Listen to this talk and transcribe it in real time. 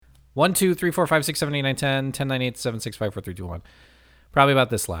1, 2, 3, 4, 5, 6, 7, 8, 9, 10, 10, 9, 8, 7, 6, 5, 4, 3, 2, 1. Probably about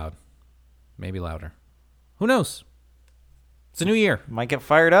this loud. Maybe louder. Who knows? It's a new year. Might get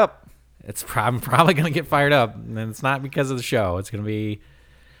fired up. I'm probably going to get fired up, and it's not because of the show. This is going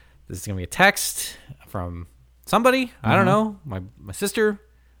to be a text from somebody. I don't know. My sister,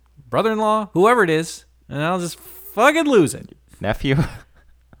 brother-in-law, whoever it is, and I'll just fucking lose it. Nephew.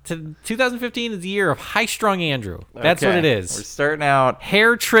 2015 is the year of high-strung Andrew. That's what it is. We're starting out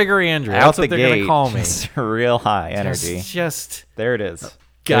hair trigger Andrew. out That's what the they're gate. going to call me. Just real high energy. Just There it is.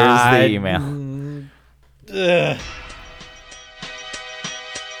 God. There's the email. Ugh.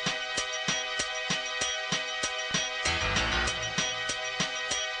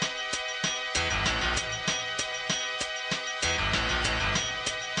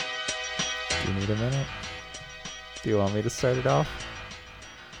 Do you need a minute? Do you want me to start it off?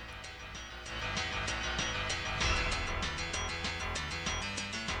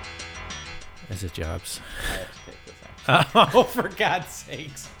 Is it Jobs? I have to take this out. Oh, for God's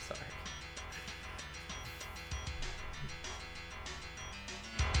sakes. Sorry.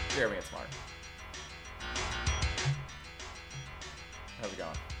 Jeremy, it's Mark. How's it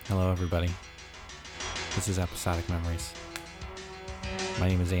going? Hello, everybody. This is Episodic Memories. My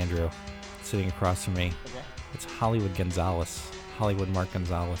name is Andrew. Sitting across from me, Okay. it's Hollywood Gonzalez. Hollywood Mark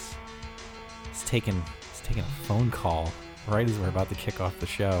Gonzalez. He's taking a phone call right as we're about to kick off the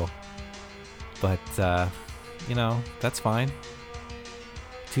show. But, that's fine.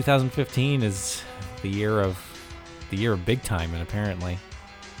 2015 is the year of big time, and apparently.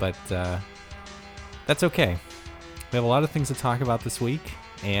 But that's okay. We have a lot of things to talk about this week,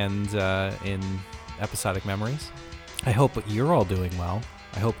 and in Episodic Memories. I hope you're all doing well.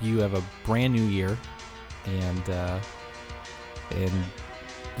 I hope you have a brand new year, and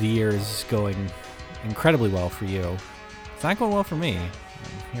the year is going incredibly well for you. It's not going well for me.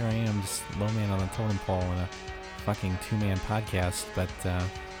 Here I am, just low man on the totem pole in a fucking two-man podcast, but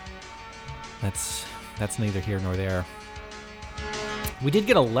that's neither here nor there. We did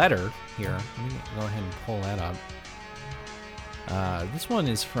get a letter here. Let me go ahead and pull that up. This one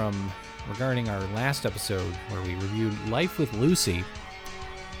is regarding our last episode where we reviewed Life with Lucy.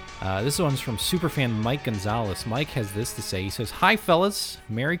 This one's from superfan Mike Gonzalez. Mike has this to say. He says, "Hi, fellas.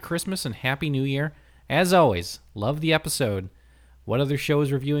 Merry Christmas and Happy New Year. As always, love the episode. What other show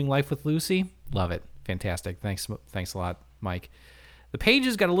is reviewing Life with Lucy? Love it. Fantastic. Thanks a lot, Mike. The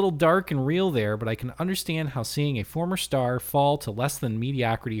pages got a little dark and real there, but I can understand how seeing a former star fall to less than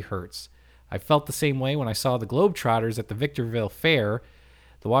mediocrity hurts. I felt the same way when I saw the Globetrotters at the Victorville Fair.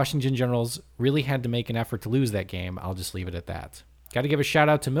 The Washington Generals really had to make an effort to lose that game. I'll just leave it at that. Got to give a shout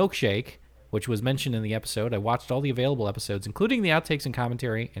out to Milkshake, which was mentioned in the episode. I watched all the available episodes, including the outtakes and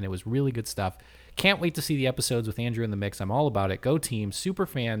commentary, and it was really good stuff. Can't wait to see the episodes with Andrew in the mix. I'm all about it. Go team.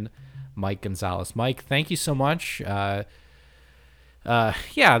 Superfan Mike Gonzalez. Mike, thank you so much. The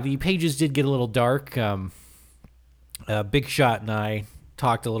pages did get a little dark. Big Shot and I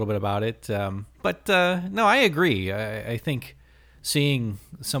talked a little bit about it. But no, I agree. I think seeing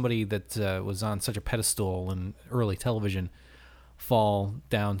somebody that was on such a pedestal in early television fall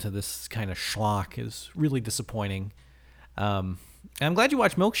down to this kind of schlock is really disappointing. I'm glad you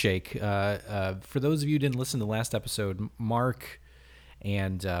watched Milkshake. For those of you who didn't listen to the last episode, Mark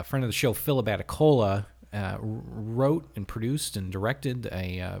and friend of the show, Philip Adicola, wrote and produced and directed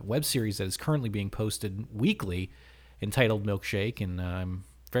a web series that is currently being posted weekly entitled Milkshake, and I'm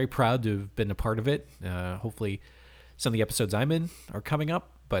very proud to have been a part of it. Hopefully some of the episodes I'm in are coming up,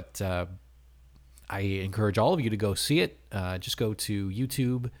 but I encourage all of you to go see it. Just go to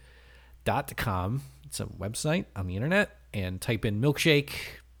youtube.com. It's a website on the internet, and type in Milkshake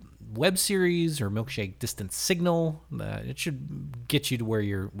web series or Milkshake distant signal. It should get you to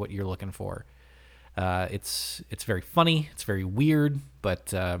what you're looking for. It's very funny. It's very weird,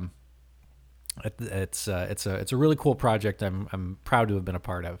 but it's a really cool project. I'm proud to have been a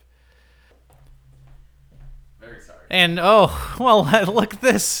part of. Very sorry. And look at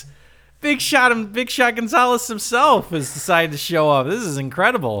this. Big Shot Gonzalez himself has decided to show up. This is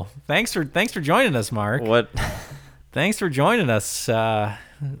incredible. Thanks for joining us, Mark. What? Thanks for joining us.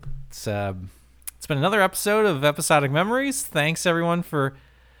 It's been another episode of Episodic Memories. Thanks everyone for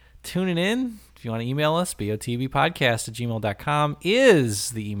tuning in. If you want to email us, botvpodcast@gmail.com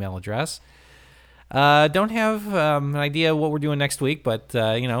is the email address. Don't have an idea what we're doing next week, but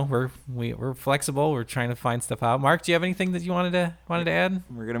we're flexible. We're trying to find stuff out. Mark, do you have anything that you wanted to add?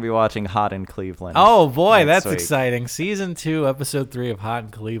 We're going to be watching Hot in Cleveland. Oh boy, next that's week. exciting. Season 2, episode 3 of Hot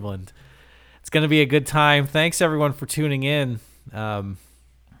in Cleveland. It's going to be a good time. Thanks everyone for tuning in.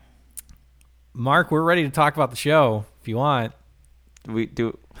 Mark, we're ready to talk about the show if you want. We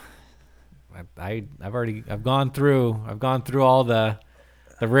do. I've gone through all the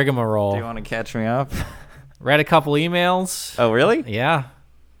rigmarole. Do you want to catch me up? Read a couple emails. Oh, really? Yeah.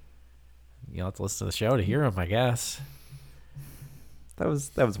 You'll have to listen to the show to hear them, I guess. That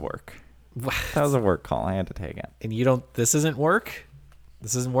was work. That was a work call. I had to take it. And this isn't work?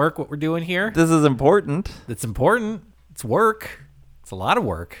 This isn't work what we're doing here? This is important. It's important. It's work. It's a lot of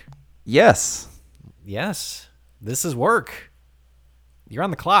work. Yes. Yes. This is work. You're on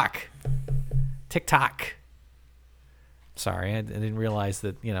the clock. Tick-tock. Sorry, I didn't realize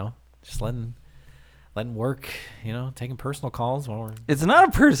that, just letting work, taking personal calls while we're... It's not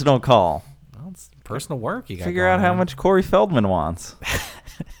a personal call. Well, it's personal work. You got Figure out how much Corey Feldman wants.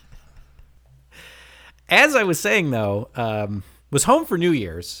 As I was saying, though, was home for New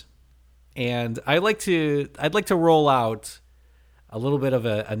Year's, and I'd like to roll out a little bit of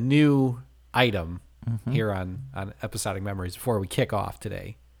a new item here on Episodic Memories before we kick off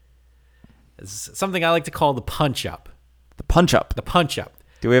today. It's something I like to call the punch-up. The punch-up. The punch-up.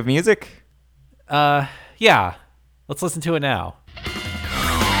 Do we have music? Yeah. Let's listen to it now.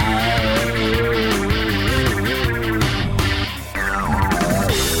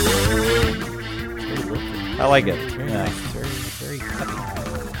 I like it. Very Yeah. nice. Very cutting.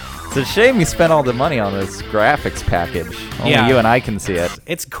 It's a shame you spent all the money on this graphics package. Only Yeah. you and I can see it.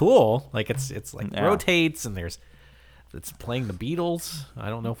 It's cool. Like it's like Yeah. rotates and it's playing the Beatles. I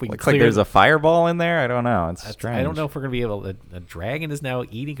don't know if we Looks can like clear there's a fireball in there. I don't know. It's strange. I don't know if we're gonna be able to. A dragon is now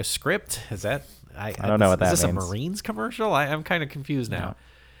eating a script. Is that? I don't know what that Is this means. a Marines commercial? I'm kind of confused now.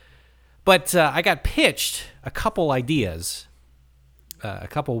 But I got pitched a couple ideas, a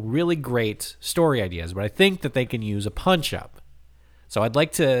couple really great story ideas, but I think that they can use a punch up. So I'd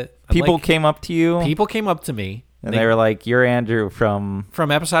like to. People came up to you People came up to me. and they were like, "You're Andrew from."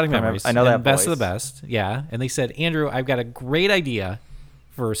 From Episodic Memories. I know and that Best voice. of the Best. Yeah. And they said, Andrew, I've got a great idea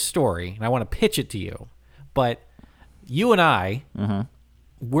for a story, and I want to pitch it to you. But you and I,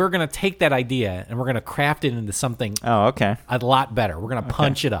 we're going to take that idea, and we're going to craft it into something Oh, okay. a lot better. We're going to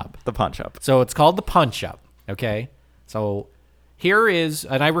punch it up. The punch-up. So it's called the punch up, okay? So here is,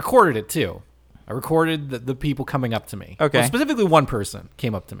 and I recorded it too. I recorded the people coming up to me. Okay. Well, specifically one person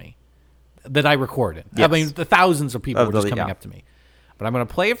came up to me that I recorded. Yes. I mean, the thousands of people were just coming yeah. up to me. But I'm going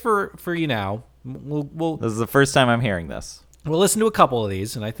to play it for you now. We'll This is the first time I'm hearing this. we'll listen to a couple of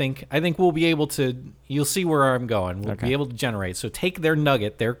these, and I think we'll be able to. You'll see where I'm going. We'll Okay. be able to generate. So take their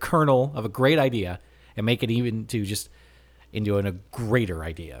nugget, their kernel of a great idea, and make it into a greater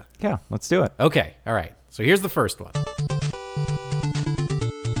idea. Yeah, let's do it. Okay, all right. So here's the first one.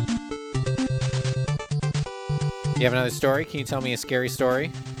 You have another story? Can you tell me a scary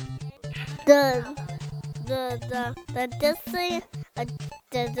story? The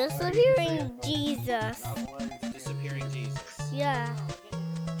disappearing Jesus. Disappearing Jesus. Yeah.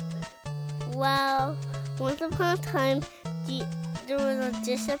 Well, once upon a time, there was a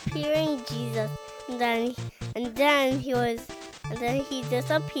disappearing Jesus, and then he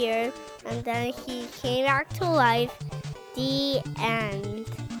disappeared, and then he came back to life. The end.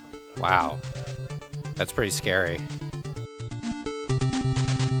 Wow. That's pretty scary.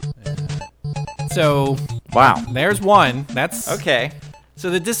 So, Wow. there's one. That's Okay. So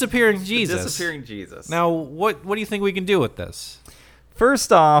the disappearing Jesus. Disappearing Jesus. Now, what do you think we can do with this?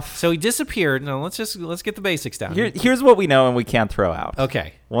 First off, So he disappeared. Now let's get the basics down. here's what we know and we can't throw out.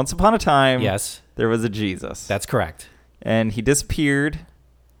 Okay. Once upon a time, Yes, there was a Jesus. that's correct. And he disappeared,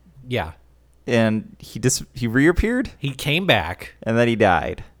 Yeah. and he reappeared, He came back. and then he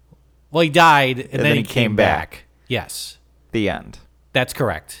died. Well, he died, and then he he came came back. Yes, The end. that's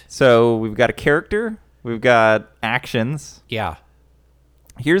correct. So we've got a character, we've got actions. Yeah.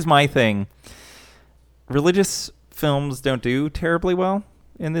 Here's my thing. Religious films don't do terribly well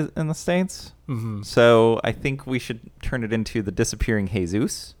in the States. Mm-hmm. So I think we should turn it into The Disappearing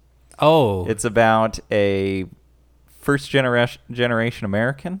Jesus. Oh. It's about a first generation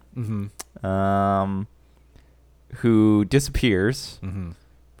American Mm-hmm. who disappears Mm-hmm.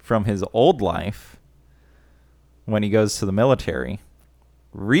 from his old life when he goes to the military,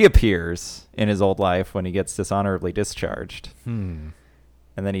 reappears in his old life when he gets dishonorably discharged, and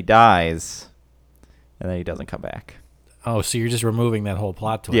then he dies, and then he doesn't come back. Oh, so you're just removing that whole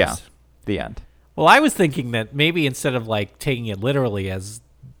plot twist. Yeah, the end. Well, I was thinking that maybe instead of like taking it literally as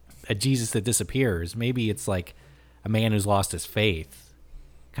a Jesus that disappears, maybe it's like a man who's lost his faith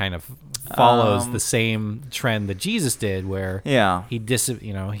kind of follows the same trend that Jesus did, where Yeah. he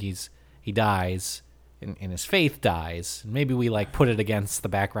he dies and his faith dies. And maybe we like put it against the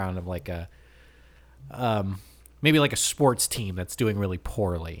background of like a maybe like a sports team that's doing really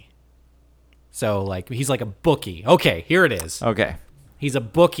poorly. So like he's like a bookie. Okay, here it is. Okay. He's a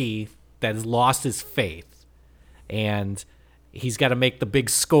bookie that has lost his faith, and he's got to make the big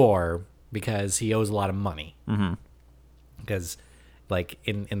score because he owes a lot of money. Mm-hmm. Because, like,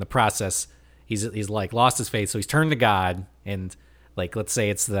 in the process, he's like lost his faith, so he's turned to God, and like let's say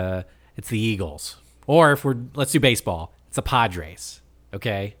it's the Eagles, or let's do baseball, it's the Padres.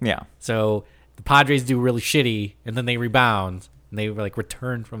 Okay. Yeah. So the Padres do really shitty, and then they rebound, and they like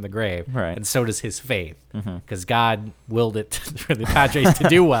return from the grave. Right. And so does his faith, because God willed it for the Padres to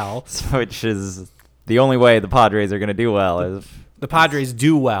do well. Which is the only way the Padres are going to do well is The Padres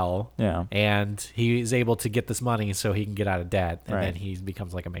do well. Yeah. And he is able to get this money so he can get out of debt, and Right. then he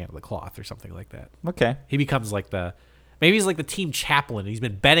becomes like a man of the cloth or something like that. okay. He becomes like maybe he's like the team chaplain. He's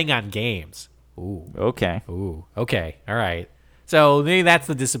been betting on games. Ooh. Okay. Ooh. Okay. All right. So maybe that's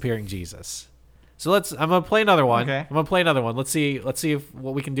the disappearing Jesus. So I'm gonna play another one. Okay. I'm gonna play another one. Let's see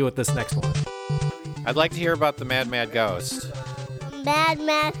what we can do with this next one. I'd like to hear about the Mad Ghost.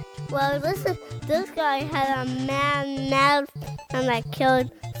 Mad. Well, this guy had a mad and that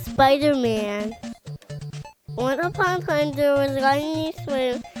killed Spider-Man. Once upon a time, there was a guy in the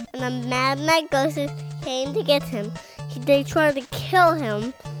swim, and a mad ghost came to get him. They tried to kill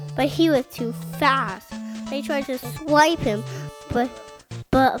him, but he was too fast. They tried to swipe him, but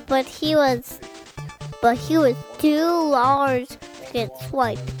he was too large to get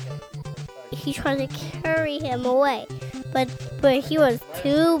swiped. He tried to carry him away, but he was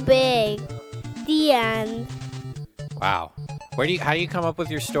too big. The end. Wow. How do you come up with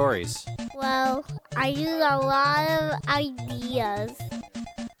your stories? Well, I use a lot of ideas.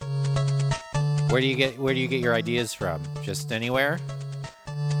 Where do you get your ideas from? Just anywhere?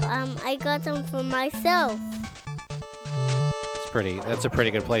 I got them for myself. That's a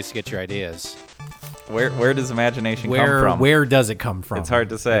pretty good place to get your ideas. Where does imagination come from? Where does it come from? It's hard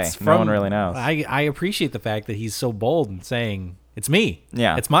to say. It's No one really knows. I appreciate the fact that he's so bold in saying it's me.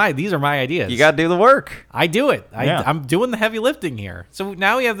 Yeah. These are my ideas. You got to do the work. I do it. Yeah. I'm doing the heavy lifting here. So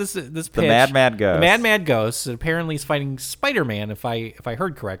now we have this pitch. The Mad Ghost. The Mad Ghost. Apparently, he's fighting Spider-Man. If I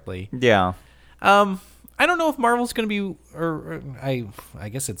heard correctly. Yeah. I don't know if Marvel's going to be, or I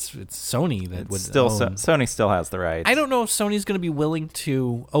guess it's Sony that would Still, own. Sony still has the rights. I don't know if Sony's going to be willing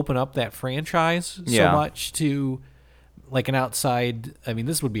to open up that franchise so Yeah. much to like an outside. I mean,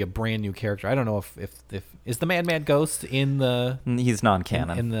 this would be a brand new character. I don't know if is the Mad Ghost in the He's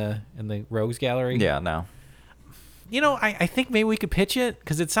non-canon. in the Rogues Gallery. Yeah, no. You know, I think maybe we could pitch it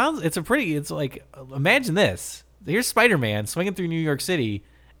because it's like, imagine this. Here's Spider-Man swinging through New York City,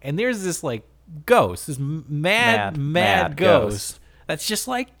 and there's this like ghost, this mad ghost that's just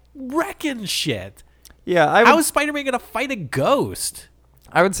like wrecking shit. Yeah, How is Spider-Man gonna fight a ghost?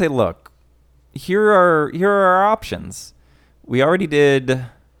 I would say, look, here are our options. We already did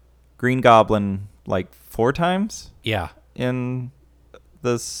Green Goblin like 4 times Yeah, in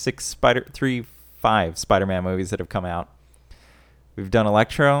the 5 Spider-Man movies that have come out. We've done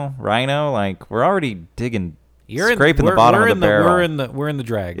Electro, Rhino. Like, we're already scraping the bottom of the barrel. We're in the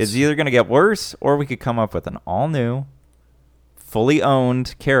drags. It's either going to get worse, or we could come up with an all-new, fully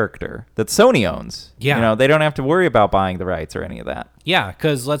owned character that Sony owns. Yeah. You know, they don't have to worry about buying the rights or any of that. Yeah,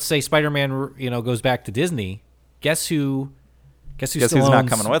 because let's say Spider-Man, goes back to Disney. Guess who's Guess who's not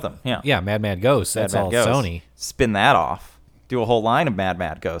coming with them? Yeah. Yeah, Mad Ghost. That's Mad all Ghost. Sony. Spin that off. Do a whole line of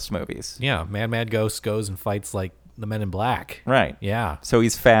Mad Ghost movies. Yeah, Mad Ghost goes and fights like the Men in Black. Right. Yeah. So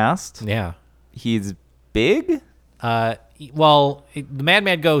he's fast. Yeah. He's big. The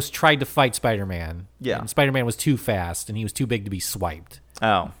Mad Ghost tried to fight Spider-Man. Yeah. And Spider-Man was too fast, and he was too big to be swiped.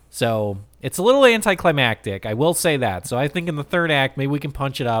 Oh. So it's a little anticlimactic. I will say that. So I think in the third act, maybe we can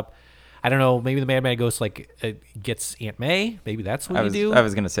punch it up. I don't know. Maybe the Mad Ghost gets Aunt May. Maybe that's what you do. I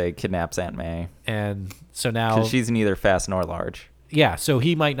was going to say kidnaps Aunt May. And so now, Because she's neither fast nor large. yeah. So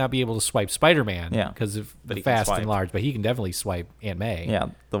he might not be able to swipe Spider-Man. Yeah. Because of But the he can fast swipe. and large, but he can definitely swipe Aunt May. Yeah,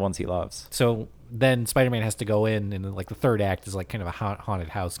 the ones he loves. So then Spider-Man has to go in, and then, like, the third act is like kind of a haunted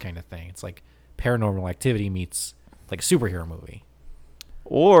house kind of thing. It's like Paranormal Activity meets like a superhero movie.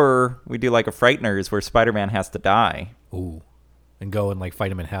 Or we do like a Frighteners where Spider-Man has to die. Ooh. And go and like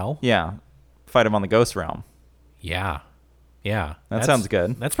fight him in hell. Yeah. Fight him on the Ghost Realm. Yeah. Yeah. That sounds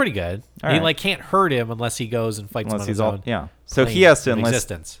good. That's pretty good. All He right. like can't hurt him unless he goes and fights him Unless on he's his all own. yeah. So plane he has to of enlist,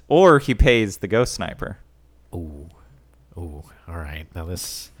 existence. or he pays the Ghost Sniper. Ooh. Ooh. All right. Now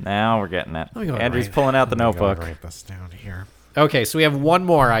this. Now we're getting it. Let me go and Andrew's write- pulling out the let me go and notebook. Write this down here. Okay, so we have one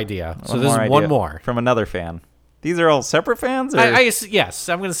more idea. So this is idea one more. from another fan. These are all separate fans? Or? Yes,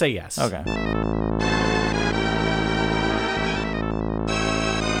 I'm going to say yes. Okay.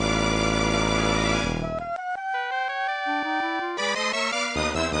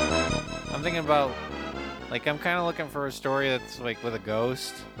 I'm thinking about Like, I'm kind of looking for a story that's, like, with a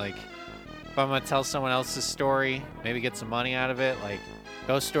ghost. Like, if I'm going to tell someone else's story, maybe get some money out of it. Like,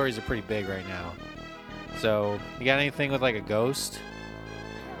 ghost stories are pretty big right now. So, you got anything with, like, a ghost?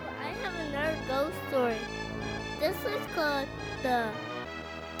 I have another ghost story. This is called the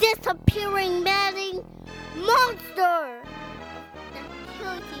Disappearing Madding Monster that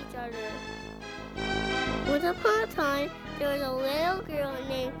kills each other. Once upon a time, there was a little girl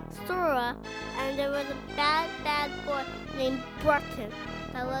named Sora, and there was a bad boy named Burton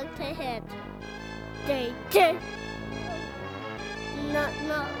that liked to hit. They did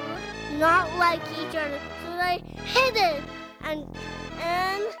not like each other, so they hit it and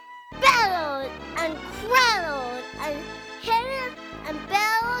battled and cradled and hit it and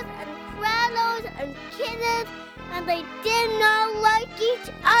battled and cradled and kissed, and they did not like each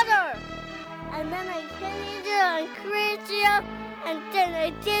other. And then I hit each other and crazy up, and then I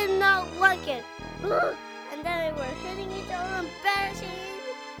did not like it. And then they were hitting each other and bashing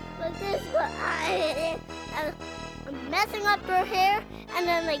like this, but I hit it and messing up their hair, and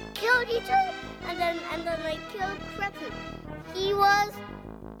then they killed each other, and then they killed Crescent. He was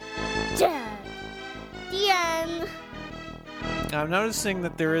dead. The end. I'm noticing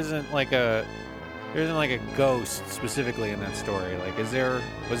that there isn't like a ghost specifically in that story. Like, was there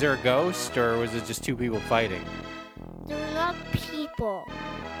a ghost, or was it just two people fighting? They were not people.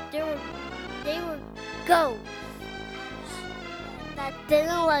 They were ghosts that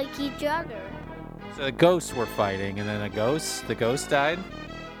didn't like each other. So the ghosts were fighting, and then the ghost died?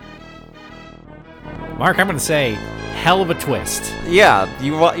 Mark, I'm going to say, hell of a twist. Yeah,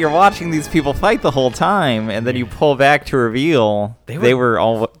 you're watching these people fight the whole time, and then you pull back to reveal they were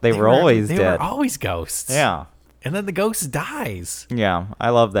always They dead. were always ghosts. Yeah, And then the ghost dies. yeah, I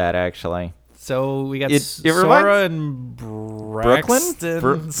love that actually. So we got It Sora and Braxton,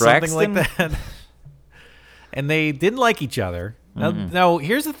 something Braxton? like that. And they didn't like each other. Now,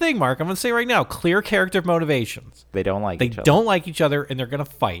 here's the thing, Mark. I'm going to say right now, clear character motivations. They don't like They each other. don't like each other, and they're going to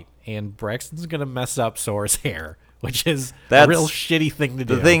fight. And Braxton's going to mess up Sora's hair, which is a That's- real shitty thing to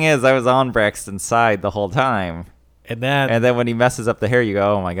do. The thing is, I was on Braxton's side the whole time, and then when he messes up the hair, you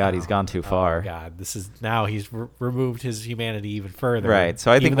go, "Oh my god, he's gone too far." Oh, God, this is now he's removed his humanity even further. Right,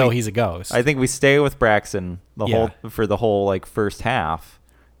 so I think even though he's a ghost. I think we stay with Braxton Yeah. for the whole like first half,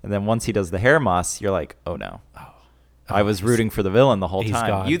 and then once he does the hair muss, you're like, "Oh no." I was rooting for the villain the whole he's time.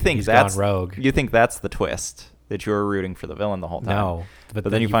 gone- You think he's that's gone rogue. You think that's the twist, that you were rooting for the villain the whole time. No, but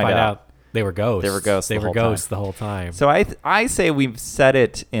then you find out they were ghosts. They were ghosts They the were whole ghosts time. the whole time. So I say we've set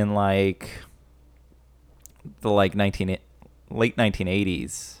it in like the late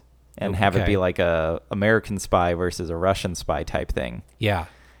 1980s and have it Okay. be like a American Spy versus a Russian spy type thing. Yeah.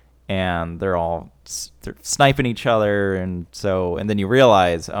 And they're sniping each other, and then you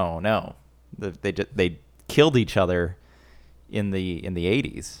realize, oh no, they killed each other in the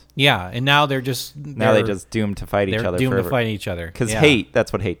 80s. Yeah, and now they're just doomed to fight each they're other doomed forever. to fight each other. Because Yeah. hate,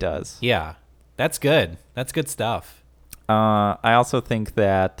 that's what hate does. Yeah, that's good. That's good stuff. I also think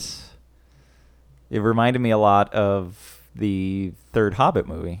that it reminded me a lot of the third Hobbit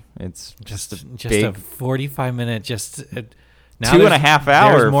movie. It's just a big a 45-minute now 2.5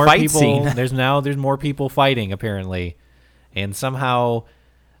 hour there's more fight people, scene. There's more people fighting apparently, and somehow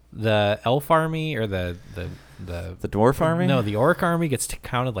the elf army or the dwarf army. No, the orc army gets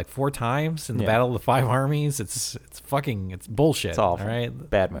counted like 4 times in the Battle of the Five Armies. It's bullshit. It's awful. All right,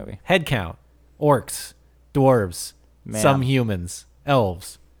 Bad movie. head count: orcs, dwarves, Man. some humans,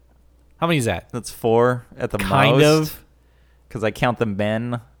 elves. How many is that? That's 4 at the Kind most. of. Because I count the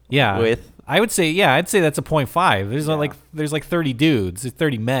men. Yeah, With I'd say that's a 0.5. There's like 30 dudes, there's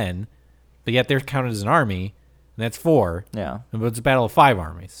 30 men, but yet they're counted as an army, and that's 4. yeah, But it's a battle of 5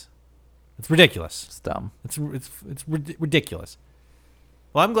 armies. It's ridiculous. it's dumb. It's ridiculous.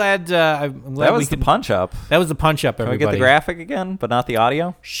 Well, I'm glad. I'm glad That was we the could, punch up. That was the punch up. Can we Everybody get the graphic again, but not the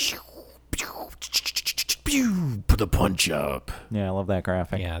audio? Put the punch up. Yeah, I love that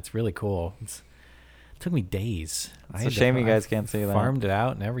graphic. Yeah, it's really cool. It took me days. It's a shame you guys can't see that. Farmed it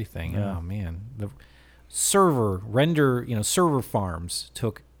out and everything. Yeah. Oh man, the server farms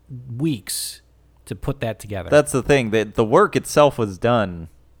took weeks to put that together. That's the thing. That the work itself was done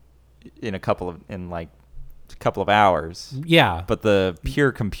in a couple of hours. Yeah, But the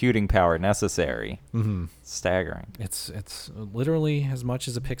pure computing power necessary, staggering. it's literally as much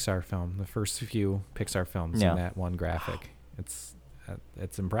as a Pixar film. The first few Pixar films Yeah. in that one graphic. It's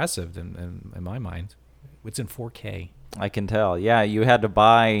impressive in my mind. It's in 4K. I can tell. Yeah, you had to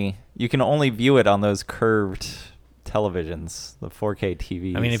buy. You can only view it on those curved televisions, the 4K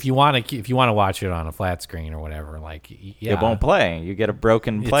TVs. I mean, if you want to watch it on a flat screen or whatever, like yeah, it won't play. You get a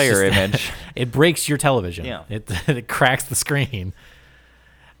broken It's player just- image. It breaks your television. Yeah. It cracks the screen.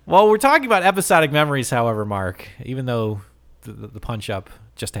 Well, we're talking about episodic memories, however, Mark, even though the punch up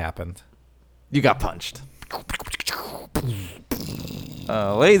just happened. You got punched.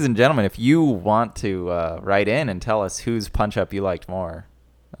 Ladies and gentlemen, if you want to write in and tell us whose punch up you liked more,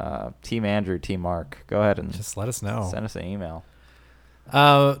 Team Andrew, Team Mark, go ahead and Just let us know. send us an email.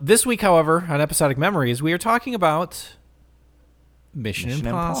 This week, however, on Episodic Memories, we are talking about Mission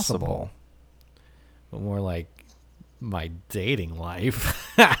Impossible. But more like my dating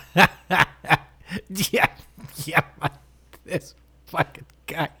life. yeah, this fucking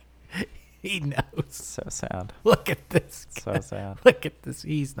guy. He knows. So sad. Look at this. So sad. Look at this.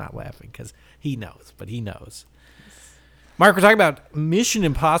 He's not laughing because he knows, but he knows. Mark, we're talking about Mission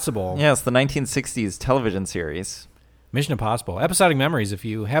Impossible. Yes, the 1960s television series. Mission Impossible. Episodic Memories, if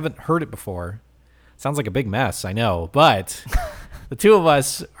you haven't heard it before, sounds like a big mess, I know, but the two of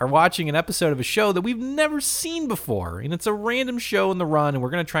us are watching an episode of a show that we've never seen before, and it's a random show in the run, and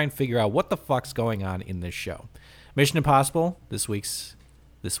we're going to try and figure out what the fuck's going on in this show. Mission Impossible, this week's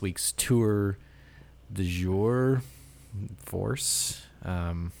tour du jour, force,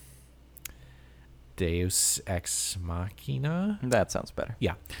 Deus Ex Machina. That sounds better.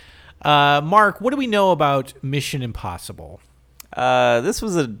 Yeah. Mark, what do we know about Mission Impossible? This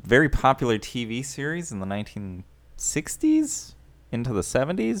was a very popular TV series in the 1960s into the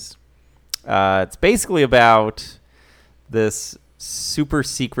 70s. It's basically about this super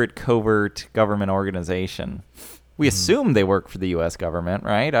secret covert government organization. We assume they work for the U.S. government,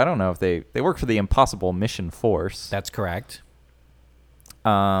 right? I don't know if they work for the Impossible Mission Force. That's correct.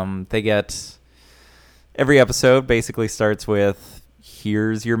 They get... Every episode basically starts with,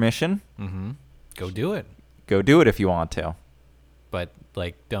 here's your mission. Mm-hmm. Go do it. Go do it if you want to. But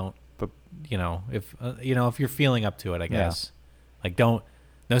like, don't. But if you're feeling up to it, I guess. Like, don't.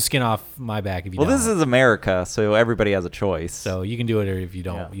 No skin off my back if you don't. Well, this is America, so everybody has a choice. So you can do it, or if you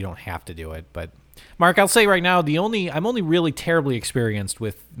don't, you don't have to do it. But Mark, I'll say right now, I'm only really terribly experienced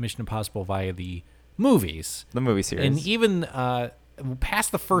with Mission Impossible via the movies. The movie series. And even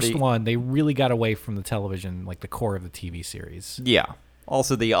past the first one, they really got away from the television, like the core of the TV series. Yeah.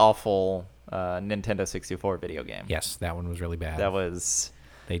 Also, the awful Nintendo 64 video game. Yes, that one was really bad. That was...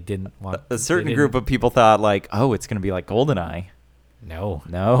 They didn't want... A certain group of people thought, like, oh, it's going to be like GoldenEye. No.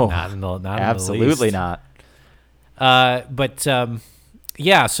 Not absolutely in the least. not.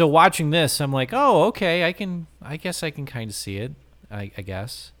 Yeah, so watching this, I'm like, oh, okay, I guess I can kind of see it, I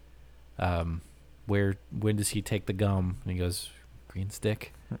guess. When does he take the gum? And he goes, green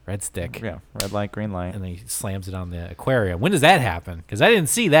stick, red stick. Yeah, red light, green light. And then he slams it on the aquarium. When does that happen? Because I didn't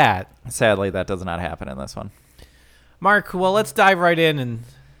see that. Sadly, that does not happen in this one. Mark, well, let's dive right in and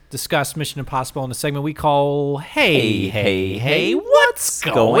discuss Mission Impossible in a segment we call Hey, what's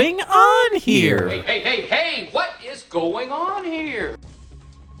going on here? Hey, what is going on here?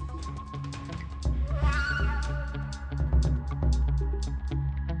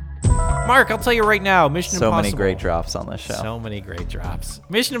 Mark, I'll tell you right now, Mission Impossible. So many great drops on this show. So many great drops.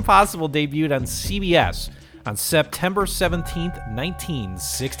 Mission Impossible debuted on CBS on September 17th,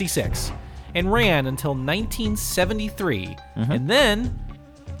 1966, and ran until 1973. And then,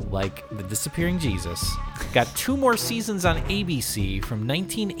 like the disappearing Jesus, got 2 more seasons on ABC from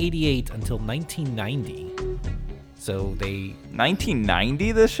 1988 until 1990. So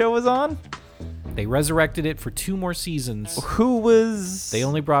 1990 this show was on? They resurrected it for 2 more seasons. Who was... They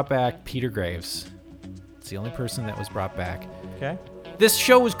only brought back Peter Graves. It's the only person that was brought back. Okay. This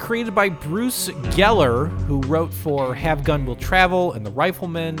show was created by Bruce Geller, who wrote for Have Gun Will Travel and The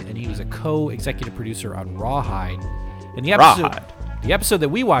Rifleman, and he was a co-executive producer on Rawhide. And the episode that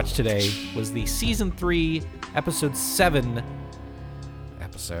we watched today was the season 3, episode 7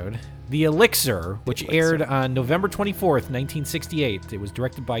 episode, The Elixir, which aired on November 24th, 1968. It was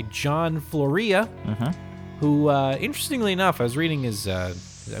directed by John Florea, who, interestingly enough, I was reading his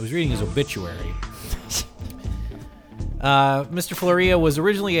obituary. Mr. Florea was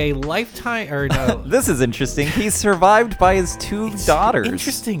originally a lifetime, or no. This is interesting. He's survived by his 2 daughters.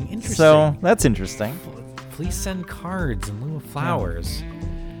 Interesting. So that's interesting. Please send cards in lieu of flowers.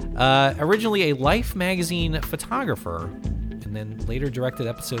 Originally a Life magazine photographer, and then later directed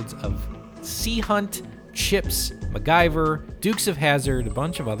episodes of Sea Hunt, Chips, MacGyver, Dukes of Hazzard, a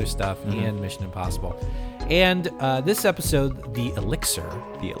bunch of other stuff, and Mission Impossible. And this episode, The Elixir,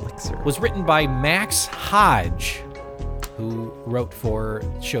 was written by Max Hodge, who wrote for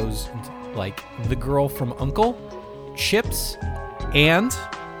shows like The Girl from U.N.C.L.E., Chips, and,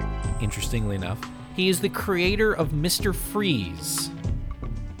 interestingly enough, He is the creator of Mr. Freeze.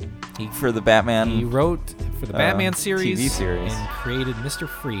 For the Batman. He wrote for the Batman series, TV series. and created Mr.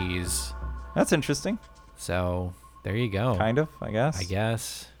 Freeze. That's interesting. So there you go. Kind of, I guess. I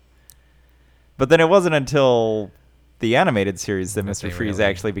guess. But then it wasn't until the animated series that That Mr. they Freeze really-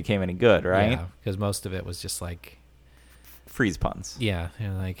 actually became any good, right? Yeah, because most of it was just like, Freeze puns. yeah,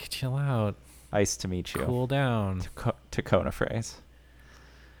 like chill out, Ice to meet you. cool down. Tacona phrase.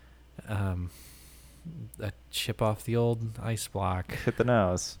 A chip off the old ice block. Hit the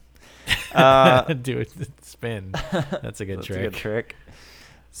nose. Do it spin. That's a good That's trick. a good trick.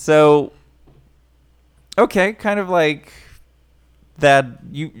 So, okay, kind of like that.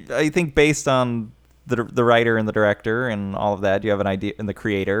 I think based on the writer and the director and all of that, you have an idea, and the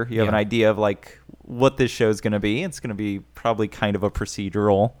creator, you have an Yeah. idea of like what this show is going to be. It's going to be probably kind of a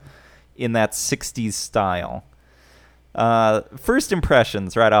procedural in that 60s style. First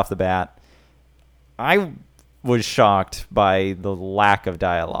impressions right off the bat, I was shocked by the lack of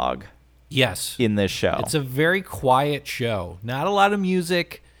dialogue Yes. in this show. It's a very quiet show. Not a lot of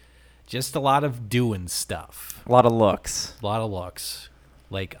music, just a lot of doing stuff. a lot of looks. A lot of looks.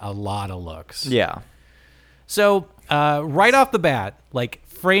 Like a lot of looks. Yeah. So, right off the bat, like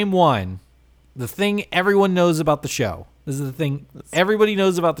frame one, the thing everyone knows about the show. This is the thing everybody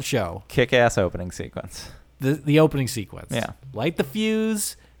knows about the show. Kick-ass opening sequence. The opening sequence. Yeah. Light the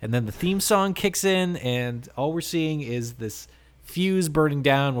fuse, and then the theme song kicks in, and all we're seeing is this fuse burning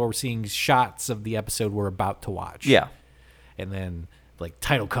down while we're seeing shots of the episode we're about to watch. Yeah. And then, like,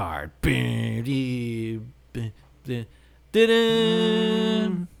 title card.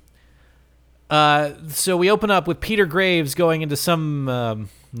 So we open up with Peter Graves going into some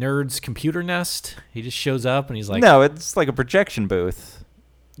nerd's computer nest. He just shows up, and he's like... No, it's like a projection booth.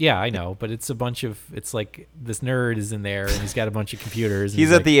 Yeah, I know, but it's a bunch of... It's like this nerd is in there, and he's got a bunch of computers. And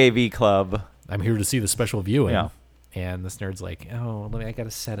He's like, at the AV club. I'm here to see the special viewing. Yeah. And this nerd's like, oh, I got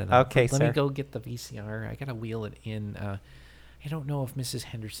to set it up. Okay, Let me sir. go get the VCR. I got to wheel it in. I don't know if Mrs.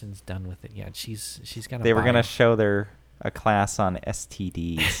 Henderson's done with it yet. She's got They were going to show a class on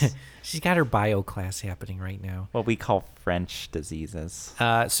STDs. She's got her bio class happening right now. What we call French diseases.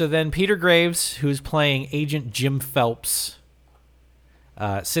 So then Peter Graves, who's playing Agent Jim Phelps,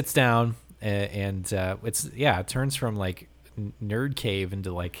 sits down and it turns from like nerd cave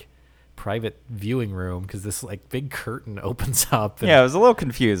into like private viewing room because this like big curtain opens up. And, Yeah, I was a little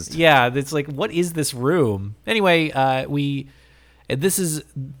confused. yeah, it's like, what is this room? Anyway, this is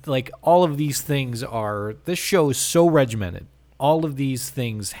like all of these things are. This show is so regimented. All of these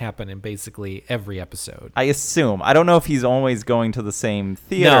things happen in basically every episode. I assume. I don't know if he's always going to the same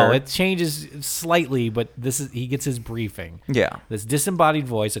theater. No, it changes slightly, but he gets his briefing. Yeah. This disembodied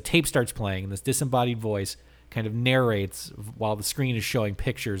voice, a tape starts playing, and this disembodied voice kind of narrates while the screen is showing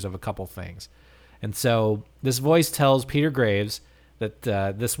pictures of a couple things. And so this voice tells Peter Graves that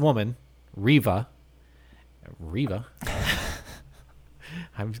this woman, Reva,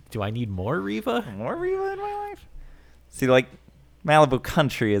 do I need more Reva? More Reva in my life? See, like, Malibu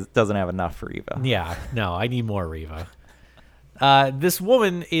Country doesn't have enough for Reva. Yeah, no, I need more Reva. This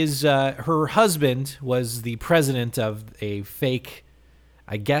woman is, her husband was the president of a fake,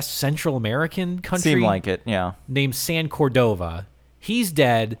 I guess, Central American country. Seemed like it, yeah. Named San Cordova. He's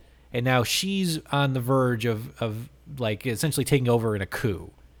dead, and now she's on the verge of like essentially taking over in a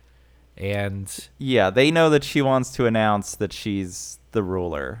coup. And Yeah, they know that she wants to announce that she's the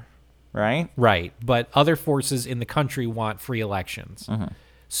ruler, right? right, but other forces in the country want free elections. Mm-hmm.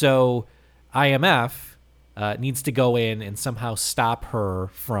 So IMF needs to go in and somehow stop her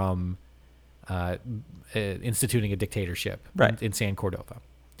from instituting a dictatorship Right. in San Cordova.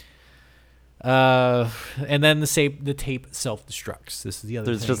 And then the tape self-destructs. This is the other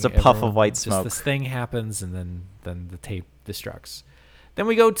There's thing. just a puff of white Just smoke. this thing happens, and then the tape destructs. Then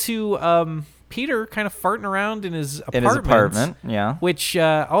we go to Peter kind of farting around in his apartment. In his apartment, yeah. Which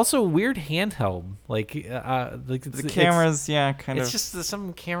also weird handheld. Like The cameras, yeah, kind it's of. just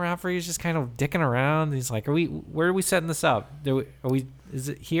some camera operator is just kind of dicking around. He's like, where are we setting this up? Is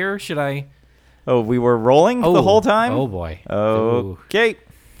it here? Should I? Oh, we were rolling the whole time? Oh boy. Ooh. Okay.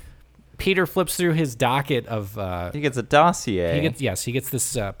 Peter flips through his docket of. He gets a dossier. He gets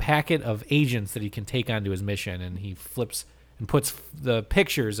this packet of agents that he can take onto his mission, and he flips and puts the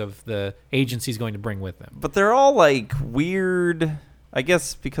pictures of the agents he's going to bring with him. But they're all like weird. I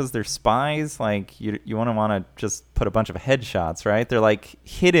guess because they're spies. Like you want to just put a bunch of headshots, right? They're like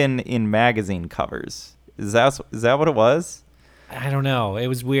hidden in magazine covers. Is that what it was? I don't know. It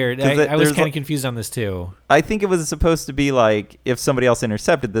was weird. 'Cause I was there's kind of confused on this too. I think it was supposed to be like if somebody else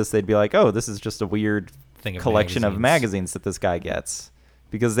intercepted this, they'd be like, "Oh, this is just a weird Thing of collection of magazines. magazines that this guy gets."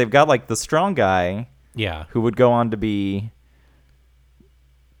 because they've got like the strong guy Yeah. who would go on to be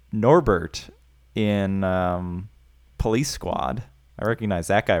Norbert in Police Squad. I recognize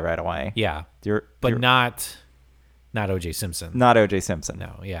that guy right away. Yeah. You're Not O.J. Simpson. not O.J. Simpson.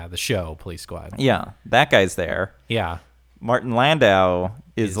 No. Yeah. The show Police Squad. Yeah, that guy's there. Yeah. Martin Landau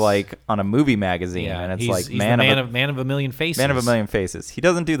is Is- like on a movie magazine, Yeah. and it's he's, like he's man the of man of a million faces. Man of a Million Faces. He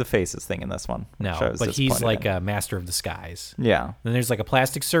doesn't do the faces thing in this one. No, which I was but he's disappointed like in. a master of disguise. Yeah. Then there's like a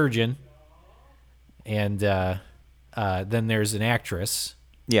plastic surgeon, and then there's an actress,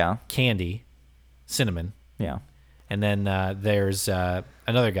 Yeah. Candy, Cinnamon, Yeah. and then there's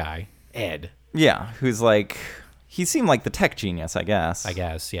another guy, Ed. Yeah. Who's like, he seemed like the tech genius, I guess. I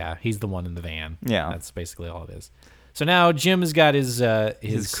guess, yeah, he's the one in the van. Yeah. That's basically all it is. So now Jim has got his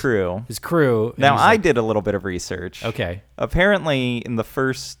crew. His crew. and Now, he's I like- did a little bit of research. Okay. Apparently, in the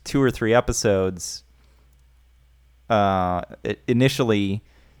first 2 or 3 episodes, initially,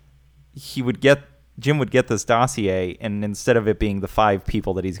 Jim would get this dossier, and instead of it being the 5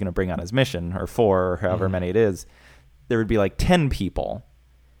 people that he's going to bring on his mission, or 4, or however many it is, there would be like 10 people,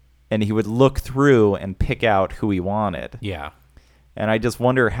 and he would look through and pick out who he wanted. Yeah. And I just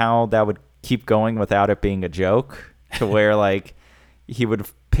wonder how that would keep going without it being a joke, to where like he would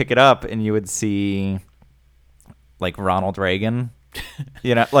pick it up and you would see like Ronald Reagan,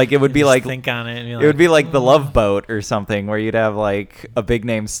 like it would be Just like think on it. And be it would be like The Love Boat or something, where you'd have like a big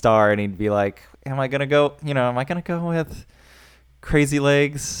name star and he'd be like, am I gonna go with Crazy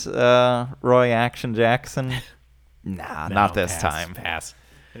Legs, Roy Action Jackson? Nah, No, not this pass, time. Pass.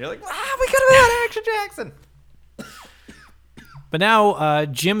 And you're like, we could have had Action Jackson. But now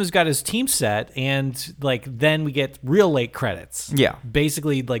Jim has got his team set, and like then we get real late credits. Yeah.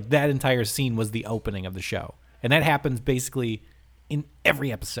 Basically, like that entire scene was the opening of the show, and that happens basically in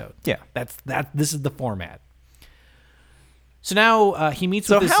every episode. Yeah. That's that. This is the format. So now he meets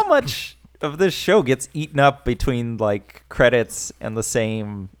So with this. how much of this show gets eaten up between like credits and the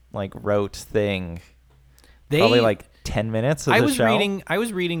same like rote thing? Probably like 10 minutes of I the was show.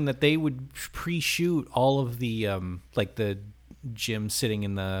 reading that they would pre-shoot all of the like the Jim sitting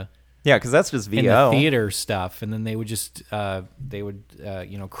in the Yeah, because that's just VO. in the theater stuff, and then they would just chroma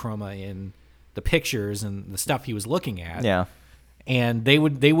in the pictures and the stuff he was looking at. Yeah. And they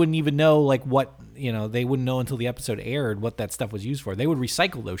wouldn't even know like what they wouldn't know until the episode aired what that stuff was used for. They would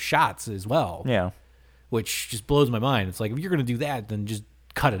recycle those shots as well. Yeah. Which just blows my mind. It's like, if you're gonna do that, then just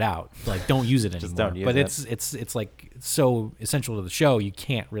cut it out. Like, don't use it anymore. Just don't use but it. it's like so essential to the show, you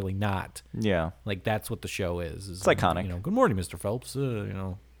can't really not. Yeah. Like, that's what the show is. It's iconic. Good morning, Mr. Phelps.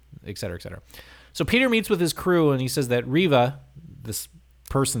 Et cetera, et cetera. So Peter meets with his crew, and he says that Riva, this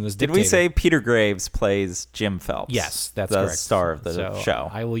person, this Did dictator. we say Peter Graves plays Jim Phelps? Yes, that's the correct. star of the So show.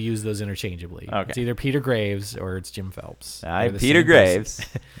 I will use those interchangeably. Okay. It's either Peter Graves or it's Jim Phelps. I'm They're the Peter same Graves,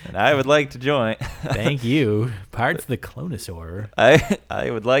 person. and I would like to join. Thank you. Parts of the Clonosaur. I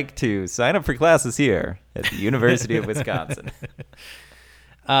would like to sign up for classes here at the University of Wisconsin.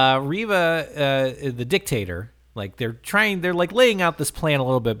 Riva, the dictator, like they're like laying out this plan a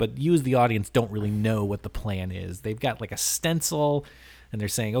little bit, but you as the audience don't really know what the plan is. They've got like a stencil, and they're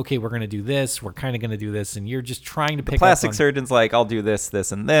saying, okay, we're going to do this. We're kind of going to do this. And you're just trying to pick Plastic up on, surgeon's like, I'll do this,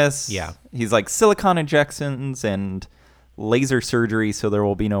 this, and this. Yeah. He's like, silicone injections and laser surgery so there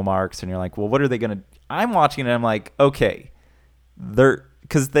will be no marks. And you're like, well, what are they going to... I'm watching it and I'm like, okay.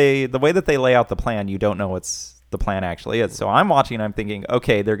 Because the way that they lay out the plan, you don't know what's the plan actually is. So I'm watching and I'm thinking,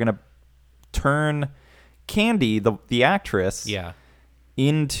 okay, they're going to turn Candy, the actress, Yeah.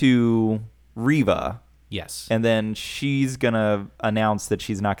 into Riva. Yes. And then she's going to announce that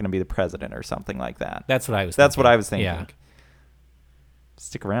she's not going to be the president or something like that. That's what I was That's thinking. what I was thinking. Yeah.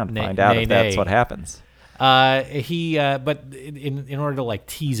 Stick around to Nay- find out nay, if that's nay. what happens. But in order to like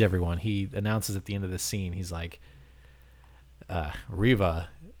tease everyone, he announces at the end of the scene, he's like, Riva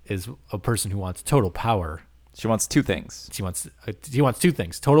is a person who wants total power. She wants 2 things. He wants 2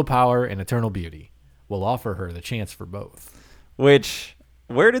 things: total power and eternal beauty. We'll offer her the chance for both. Which,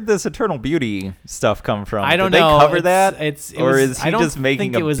 where did this eternal beauty stuff come from? I don't did know. they cover It's- that? it Or was- is I he don't just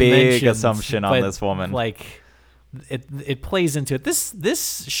making think it a was big mentioned, assumption on but, this woman? Like, it plays into it.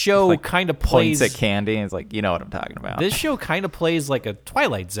 This show Like, kind of points plays at Candy and is like, you know what I'm talking about. This show kind of plays like a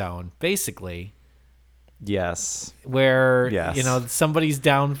Twilight Zone, basically. Yes. Where Yes. somebody's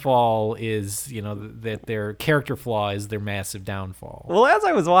downfall is that their character flaw is their massive downfall. Well, as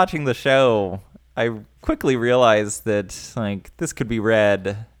I was watching the show, I quickly realized that like this could be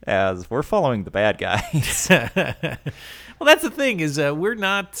read as we're following the bad guys. Well, that's the thing is we're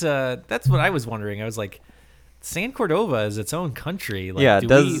not. That's what I was wondering. I was like, San Cordova is its own country. Like, Yeah,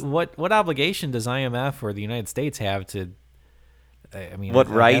 what obligation does IMF or the United States have to I mean, What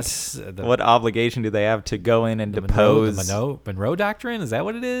I right, guess, what obligation do they have to go in and the depose? Monroe Doctrine? Is that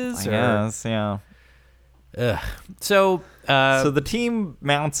what it is? Yes, yeah. So So the team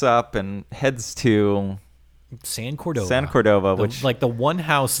mounts up and heads to San Cordova. which like the one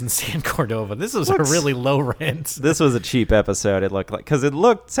house in San Cordova. This was a Looks- really low rent. this was a cheap episode. It looked like, because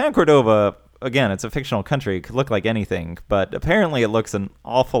San Cordova, again, it's a fictional country. It could look like anything, but apparently it looks an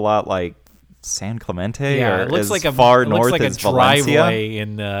awful lot like San Clemente. Yeah, or it looks as like far it looks north like as a Valencia. driveway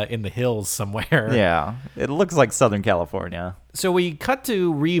in the hills somewhere. Yeah, it looks like Southern California. So we cut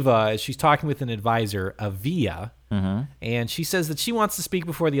to Riva as she's talking with an advisor, Avia, Mm-hmm. and she says that she wants to speak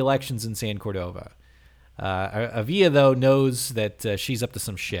before the elections in San Cordova. Avia, though, knows that she's up to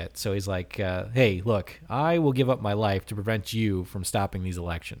some shit. So he's like, hey, look, I will give up my life to prevent you from stopping these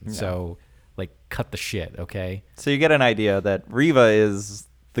elections. So, like, cut the shit, okay? So you get an idea that Riva is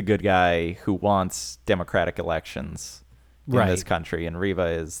the good guy who wants democratic elections in Right. this country, and Riva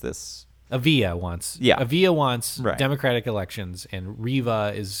is this. Avia wants Right. democratic elections, and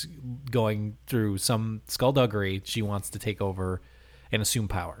Riva is going through some skullduggery. She wants to take over and assume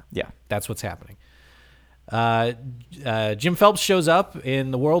power. Yeah. That's what's happening. Jim Phelps shows up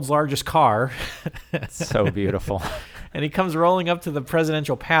in the world's largest car, So beautiful. and he comes rolling up to the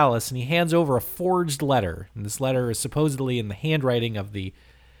presidential palace, and he hands over a forged letter. And this letter is supposedly in the handwriting of the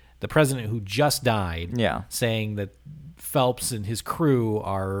president who just died, Yeah. saying that Phelps and his crew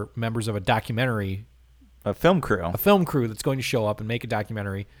are members of a documentary, A film crew. a film crew that's going to show up and make a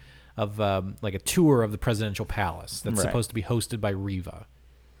documentary of like a tour of the presidential palace that's Right. supposed to be hosted by Riva.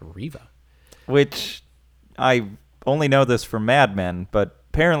 Which I only know this from Mad Men, but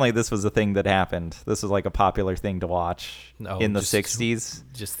apparently this was a thing that happened. This was like a popular thing to watch Oh, in the just- 60s.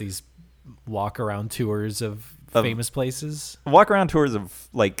 Just these walk around tours of Of- famous places. Walk around tours of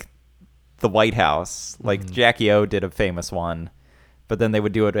like the White House. Like Mm-hmm. Jackie O did a famous one, but then they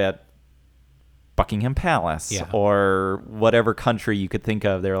would do it at Buckingham Palace Yeah. or whatever country you could think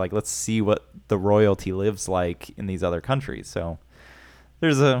of. They're like, let's see what the royalty lives like in these other countries. So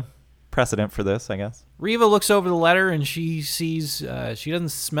there's a precedent for this, I guess. Riva looks over the letter and she sees she doesn't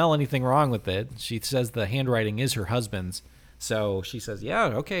smell anything wrong with it. She says the handwriting is her husband's. So she says, yeah,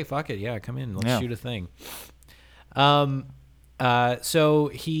 okay, fuck it. Yeah, come in. Let's Yeah. shoot a thing. So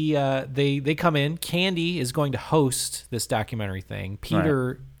they come in. Candy is going to host this documentary thing.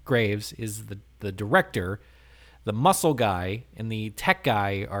 Peter Graves is the director. The muscle guy and the tech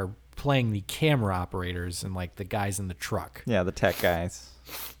guy are playing the camera operators and like the guys in the truck. Yeah, the tech guys.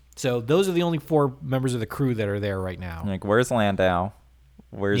 So those are the only 4 members of the crew that are there right now. Like, where's Landau?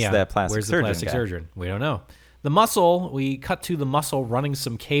 Where's that plastic Where's surgeon the plastic guy? surgeon? We don't know. The muscle, we cut to the muscle running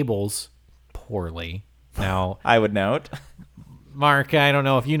some cables poorly. Now, I would note. Mark, I don't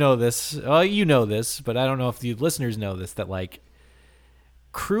know if you know this. Well, you know this, but I don't know if the listeners know this, that like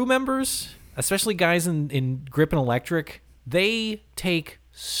crew members, especially guys in Grip and Electric, they take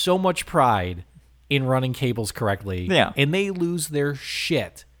so much pride in running cables correctly. Yeah. And they lose their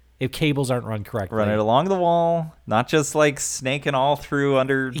shit if cables aren't run correctly. Run it along the wall, not just like snaking all through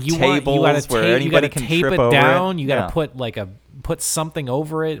under you tables gotta where tape, anybody you gotta can tape trip it over down. it. You gotta Yeah. put something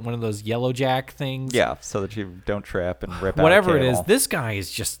over it, one of those yellow jack things. Yeah, so that you don't trip and rip Whatever out a it is, cable. this guy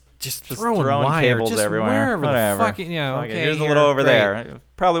is just throwing wire, cables just everywhere. wherever Whatever. the fucking, Fuck it, okay, here's a here, little over great. there.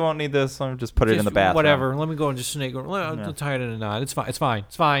 Probably won't need this. Let me just put it in Just the bathroom. Whatever. Let me go and just snake over. I'll tie it in a knot. It's fine. It's fine.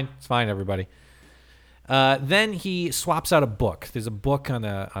 It's fine. It's fine. Everybody. Then he swaps out a book. There's a book on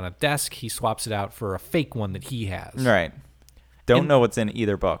a desk. He swaps it out for a fake one that he has. Right. Don't And- know what's in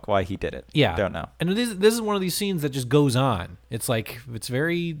either book, why he did it. Yeah. Don't know. And this is one of these scenes that just goes on. It's like,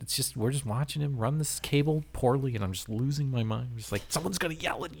 we're just watching him run this cable poorly, and I'm just losing my mind. I'm just like, someone's going to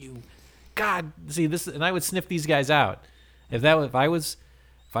yell at you. God, see this, and I would sniff these guys out. If I was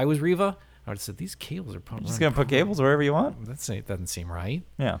Riva, I would have said, these cables are probably Just going to put cables wherever you want? That doesn't seem right.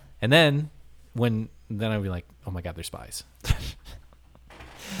 Yeah. And then I'd be like, oh my God, they're spies.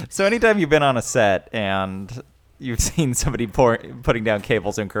 So anytime you've been on a set and you've seen somebody putting down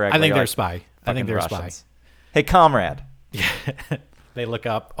cables incorrectly, I think you're they're a like, spy. I "Fucking think they're a spy. Russians. Hey, comrade. They look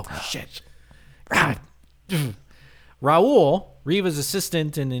up. Oh, shit. God. Raul, Riva's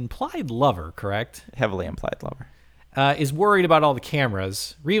assistant and implied lover, correct, Heavily implied lover. is worried about all the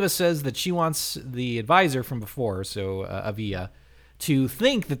cameras. Riva says that she wants the advisor from before, so Avia, to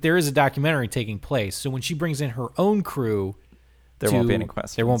think that there is a documentary taking place. So when she brings in her own crew, There won't be any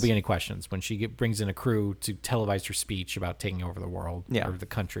questions. There won't be any questions. When she brings in a crew to televise her speech about taking over the world or the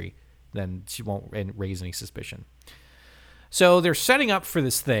country, then she won't raise any suspicion. So they're setting up for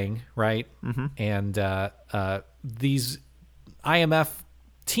this thing, right? Mm-hmm. And these IMF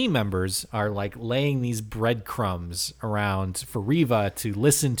team members are like laying these breadcrumbs around for Riva to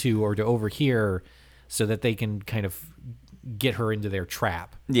listen to or to overhear so that they can kind of get her into their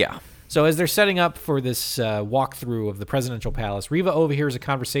trap. Yeah. So as they're setting up for this walkthrough of the presidential palace, Riva overhears a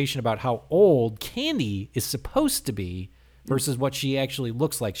conversation about how old Candy is supposed to be versus what she actually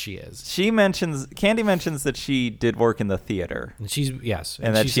looks like she is. Candy mentions that she did work in the theater. And she's, yes.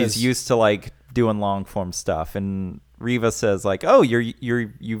 And that she she's says, used to like doing long form stuff. And Riva says like, "Oh,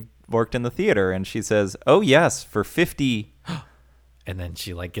 you worked in the theater." And she says, "Oh yes, for 50." And then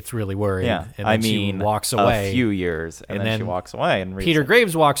she like gets really worried. Yeah, And then she walks away. a few years, and then she walks away. And Peter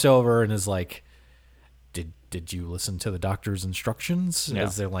Graves walks over and is like, "Did you listen to the doctor's instructions?" Yeah.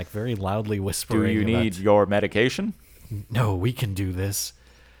 As they're like very loudly "Do whispering. you need your medication?" No, we can do this.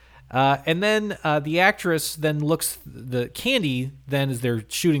 And then the actress then looks, the Candy then as they're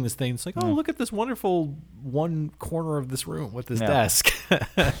shooting this thing, it's like, oh, look at this wonderful one corner of this room with this desk.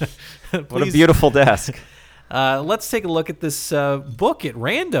 What a beautiful desk. Let's take a look at this book at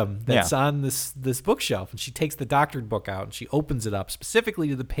random that's on this bookshelf. And she takes the doctored book out and she opens it up specifically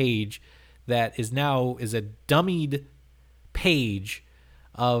to the page that is a dummied page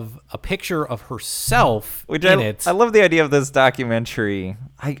of a picture of herself it. I love the idea of this documentary.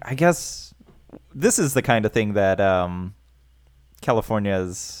 I guess this is the kind of thing that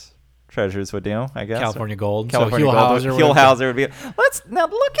California's Treasures would do, I guess. California Gold. California so Gold. Hillhauser would be, now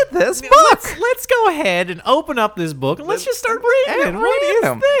look at this book. Let's go ahead and open up this book and let's just start reading. What is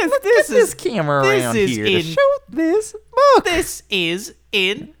this? Look at this camera around here to show this book. This is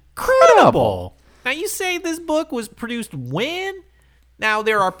incredible. Now, you say this book was produced when? Now,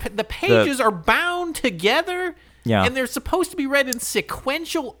 the pages are bound together, and they're supposed to be read in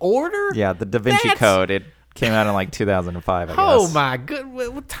sequential order? Yeah, the Da Vinci Code. It came out in like 2005, I guess. Oh, my good.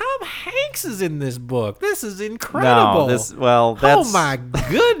 Tom Hanks is in this book. This is incredible. That's... Oh, my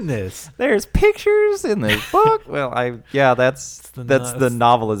goodness. There's pictures in this book. That's the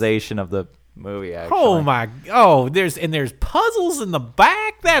novelization of the movie, actually. There's puzzles in the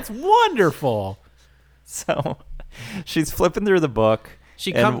back. That's wonderful. So... she's flipping through the book,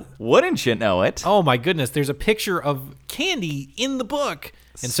 wouldn't you know it? Oh, my goodness. There's a picture of Candy in the book.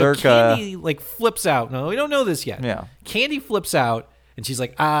 And so Circa... Candy, flips out. No, we don't know this yet. Yeah. Candy flips out, and she's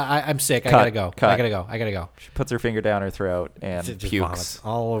like, I'm sick. I gotta go. I gotta go. She puts her finger down her throat and pukes.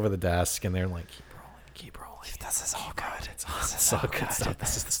 All over the desk, and they're like, keep rolling. This is all good. It's all good stuff.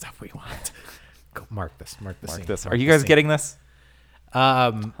 This is the stuff we want. Go, mark this. Mark this. Are you guys getting this?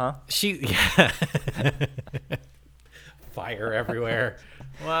 Fire everywhere.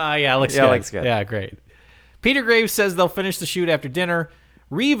 Well, yeah, looks good. Yeah, great. Peter Graves says they'll finish the shoot after dinner.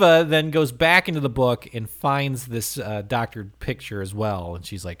 Riva then goes back into the book and finds this doctored picture as well, and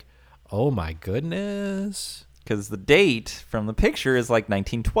she's like, "Oh my goodness!" Because the date from the picture is like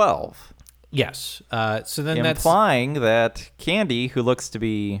 1912. Yes. So then implying that Candy, who looks to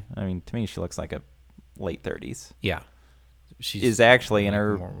be, to me, she looks like a late 30s. Yeah. Is actually in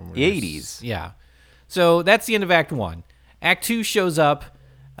her 80s. Yeah. So that's the end of Act 1. Act 2 shows up,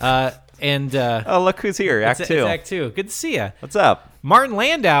 and... oh, look who's here. Act 2. It's Act 2. Good to see you. What's up? Martin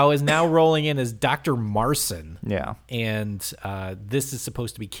Landau is now rolling in as Dr. Marson. Yeah. And this is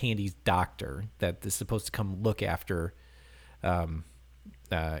supposed to be Candy's doctor, that is supposed to come look after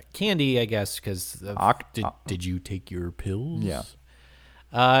Candy, I guess, because... Did you take your pills? Yeah.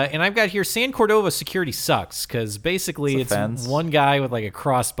 And I've got here San Cordova security sucks because basically it's one guy with like a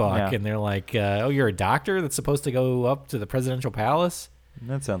crossbuck and they're like, oh, you're a doctor that's supposed to go up to the presidential palace?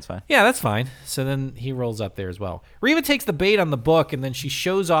 That sounds fine. Yeah, that's fine. So then he rolls up there as well. Riva takes the bait on the book and then she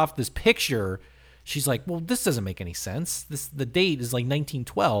shows off this picture. She's like, well, this doesn't make any sense. The date is like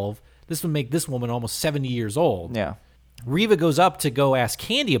 1912. This would make this woman almost 70 years old. Yeah. Riva goes up to go ask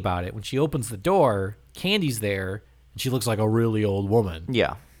Candy about it. When she opens the door, Candy's there. And she looks like a really old woman.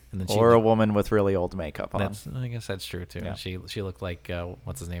 Yeah. And then a woman with really old makeup on. I guess that's true, too. Yeah. She looked like,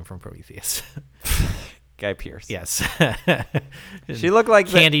 what's his name from Prometheus? Guy Pearce. Yes. She looked like...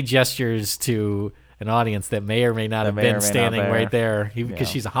 Candy gestures to an audience that may or may not have been standing right there because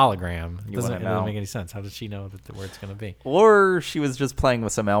she's a hologram. It doesn't make any sense. How does she know where it's going to be? Or she was just playing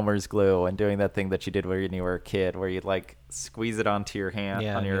with some Elmer's glue and doing that thing that you did when you were a kid where you'd like squeeze it onto your hand,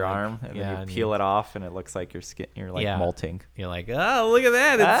 on your arm, and then you peel it off and it looks like your skin, you're like molting. You're like, oh, look at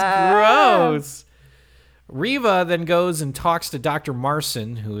that. It's gross. Riva then goes and talks to Dr.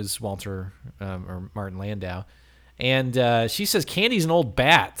 Marson, who is Walter or Martin Landau. And she says Candy's an old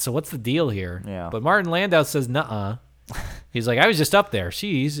bat, so what's the deal here? Yeah. But Martin Landau says, nuh-uh. He's like, I was just up there.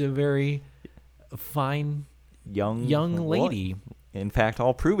 She's a very fine young lady. In fact,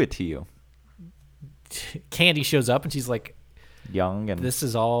 I'll prove it to you. Candy shows up, and she's like, young and This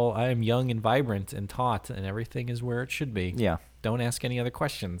is all, I am young and vibrant and taut, and everything is where it should be. yeah, Don't ask any other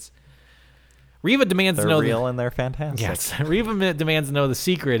questions. Riva demands they're to know real and they're fantastic. Yes, Riva demands to know the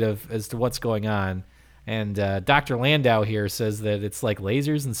secret as to what's going on. And Dr. Landau here says that it's like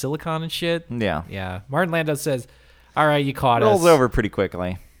lasers and silicon and shit. Yeah. Yeah. Martin Landau says, all right, you caught Rolls us. over pretty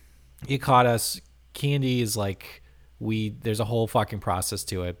quickly. You caught us. Candy is like, there's a whole fucking process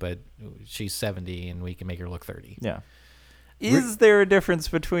to it, but she's 70 and we can make her look 30. Yeah. Is there a difference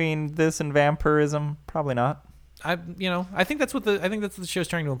between this and vampirism? Probably not. I think that's what the show's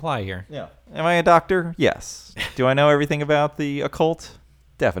trying to imply here. Yeah. Am I a doctor? Yes. Do I know everything about the occult?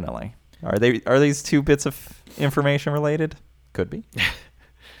 Definitely. Are these two bits of information related? Could be.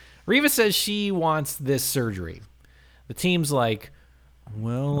 Riva says she wants this surgery. The team's like,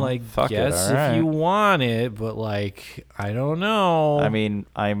 well, I fuck it, guess all if right. you want it, but like, I don't know. I mean,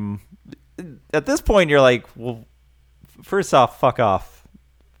 at this point, you're like, well, first off, fuck off,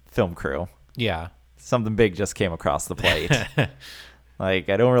 film crew. Yeah. Something big just came across the plate. Like,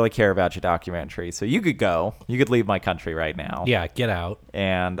 I don't really care about your documentary. So you could go. You could leave my country right now. Yeah, get out.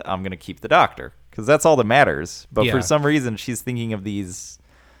 And I'm going to keep the doctor. Because that's all that matters. But Yeah. for some reason, she's thinking of these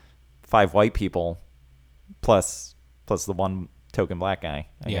 5 white people plus the one token black guy,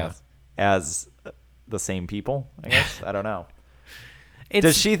 I Yeah. guess, as the same people, I guess. I don't know. It's,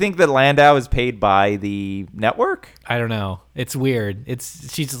 Does she think that Landau is paid by the network? I don't know. It's weird.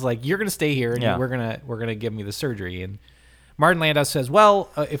 She's just like, you're gonna stay here, and Yeah. we're gonna give me the surgery. And Martin Landau says, well,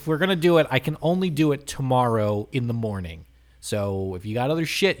 if we're gonna do it, I can only do it tomorrow in the morning. So if you got other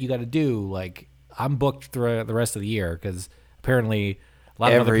shit you got to do, like I'm booked through the rest of the year because apparently a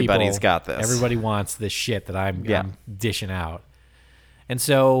lot of other people, Everybody's got this. Everybody wants this shit that I'm Yeah. dishing out. And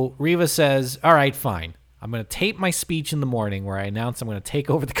so Riva says, all right, fine. I'm going to tape my speech in the morning where I announce I'm going to take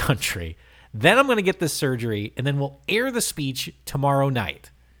over the country. Then I'm going to get this surgery, and then we'll air the speech tomorrow night.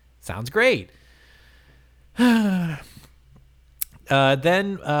 Sounds great.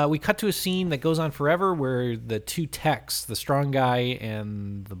 Then we cut to a scene that goes on forever where the two techs, the strong guy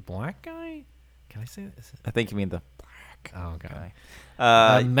and the black guy, can I say it? I think you mean the black Oh, God.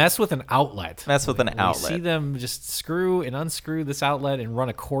 guy. Mess with an outlet. Mess with an We outlet. see them just screw and unscrew this outlet and run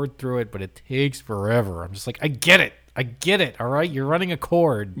a cord through it, but it takes forever. I'm just like, I get it. All right, you're running a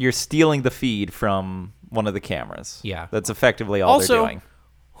cord. You're stealing the feed from one of the cameras. Yeah. That's effectively all Also, they're doing.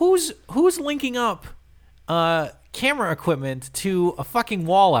 who's linking up camera equipment to a fucking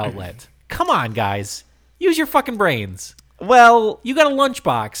wall outlet? Come on, guys, use your fucking brains. Well, You got a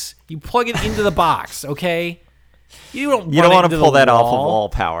lunchbox. You plug it into the box, okay? You don't want want to pull that off of wall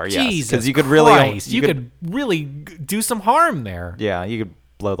power, yes. Jesus, Because you could really, Christ, you could really do some harm there, yeah, you could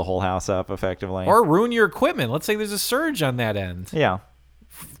blow the whole house up effectively. or ruin your equipment. Let's say there's a surge on that end. yeah,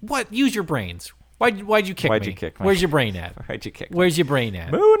 What? Use your brains. Why'd you kick me? Why'd you kick me? Where's your brain at? why'd you kick me? Where's your brain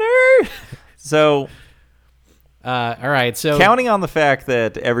at? Mooner? So, All right. So counting on the fact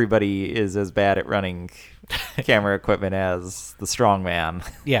that everybody is as bad at running camera equipment as the strong man.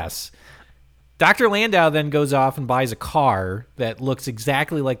 yes, Dr. Landau then goes off and buys a car that looks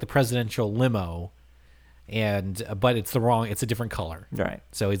exactly like the presidential limo, but it's a different color. Right.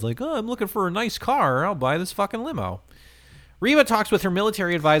 So he's like, oh, I'm looking for a nice car. I'll buy this fucking limo. Riva talks with her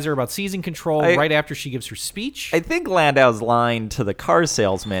military advisor about seizing control right after she gives her speech. I think Landau's line to the car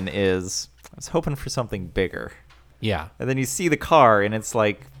salesman is, I was hoping for something bigger. Yeah. And then you see the car, and it's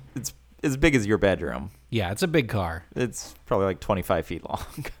like, it's as big as your bedroom. Yeah, it's a big car. It's probably like 25 feet long.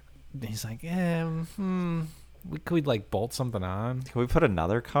 He's like, could we like bolt something on? Can we put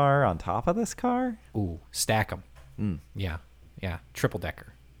another car on top of this car? Ooh, stack them. Yeah, triple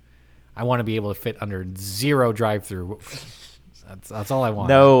decker. I want to be able to fit under 0 drive-through. That's all I want.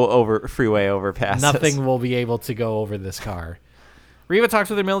 No freeway overpasses. Nothing will be able to go over this car. Riva talks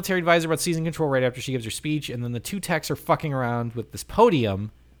with her military advisor about seizing control right after she gives her speech, and then the two techs are fucking around with this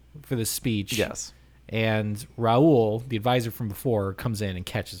podium for this speech. Yes. And Raul, the advisor from before, comes in and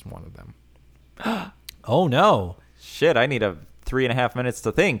catches one of them. Oh, no. Shit, I need 3.5 minutes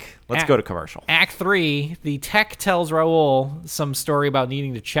to think. Let's go to commercial. Act 3, the tech tells Raul some story about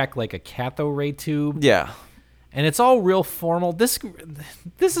needing to check like a cathode ray tube. Yeah. And it's all real formal. This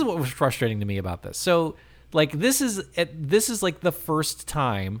is what was frustrating to me about this. So, like, this is like the first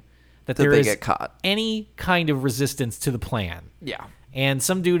time that there they is get caught. any kind of resistance to the plan. Yeah. And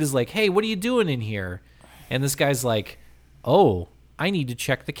some dude is like, hey, what are you doing in here? And this guy's like, oh, I need to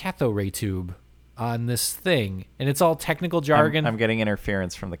check the cathode ray tube on this thing. And it's all technical jargon. I'm getting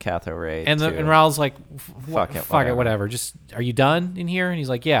interference from the cathode ray. and Raul's like, Fuck it, fuck it, whatever. whatever. Just, are you done in here? And he's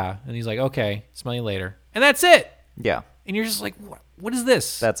like, yeah. And he's like, okay, smell you later. And that's it. Yeah. And you're just like, what is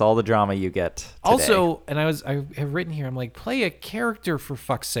this? That's all the drama you get today. Also, and I have written here, I'm like, play a character for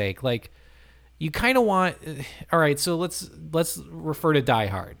fuck's sake. Like, you kind of want. All right, so let's refer to Die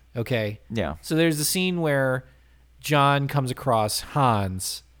Hard. Okay. Yeah. So there's a scene where John comes across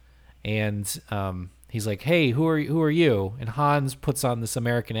Hans, and he's like, "Hey, who are you?" And Hans puts on this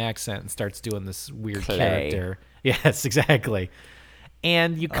American accent and starts doing this weird Clay. character. Yes, exactly.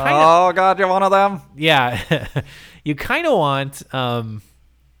 And you kind of, Oh God, you're one of them. yeah, you kind of want,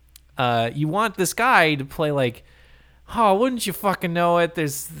 you want this guy to play like, oh, wouldn't you fucking know it?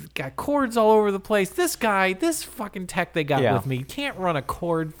 There's got cords all over the place. This fucking tech they got Yeah. with me can't run a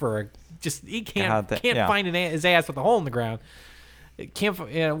cord for he can't God, can't yeah. find his ass with a hole in the ground. It can't,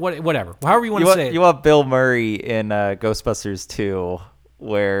 whatever. However you want You to want, say it. you want Bill Murray in Ghostbusters 2,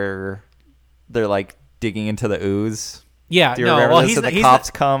 where they're like digging into the ooze. Yeah, Do you no, remember well, this? he's And not, the cops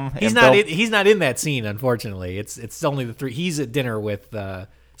come. He's and not. Bill- He's not in that scene, unfortunately. It's only the three. He's at dinner with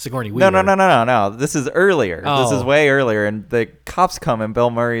Sigourney No, Weaver. no. This is earlier. This is Oh. way earlier. And the cops come, and Bill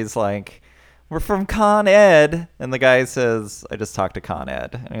Murray's like, "We're from Con Ed." And the guy says, "I just talked to Con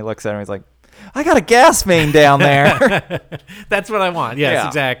Ed." And he looks at him, he's like, "I got a gas main down there." That's what I want. Yes, Yeah.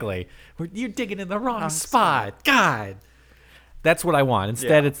 exactly. You're digging in the wrong spot. God. That's what I want.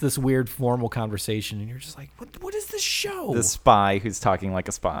 Instead, Yeah. it's this weird formal conversation, and you're just like, what is this show? The spy who's talking like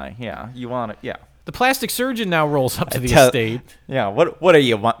a spy. Yeah, you want it. Yeah. The plastic surgeon now rolls up to the tell- estate. Yeah, what are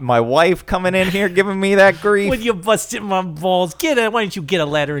you, my wife coming in here giving me that grief? When you busted my balls, why don't you get a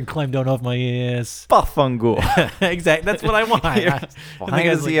ladder and climb down off my ass? Buffangool. Exactly. That's what I want. And the Why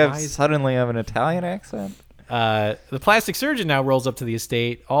guy's does he like, have "Why is-" suddenly have an Italian accent? The plastic surgeon now rolls up to the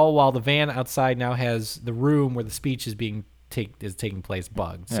estate, all while the van outside now has the room where the speech is taking place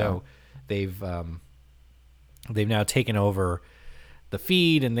bugged. So they've now taken over the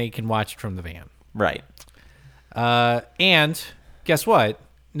feed, and they can watch it from the van. Right. And guess what?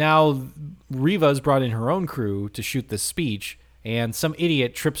 Now Riva's brought in her own crew to shoot this speech, and some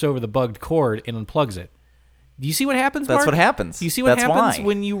idiot trips over the bugged cord and unplugs it. Do you see what happens? That's Mark? what happens. Do you see what That's happens why.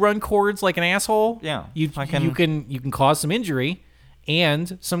 when you run cords like an asshole? Yeah, you can cause some injury,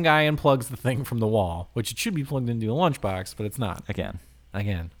 and some guy unplugs the thing from the wall, which it should be plugged into a lunchbox, but it's not.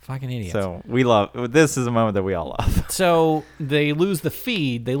 Again, fucking idiots. So this is a moment that we all love. So they lose the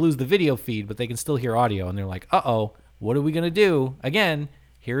feed, they lose the video feed, but they can still hear audio, and they're like, "Uh-oh, what are we gonna do?" Again,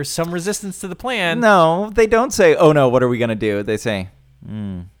 here's some resistance to the plan. No, they don't say, "Oh no, what are we gonna do?" They say,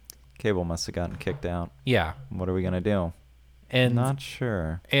 "Cable must have gotten kicked out. Yeah, What are we gonna do?" and Not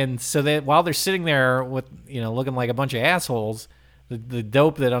sure. and so that while they're sitting there with looking like a bunch of assholes, the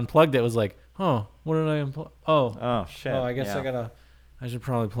dope that unplugged it was like, "Huh, what did I unplug? Oh shit. I guess yeah. I should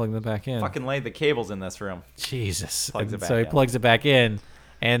probably plug that back in." Fucking lay the cables in this room. Jesus. Plugs it And back so he in. plugs it back in,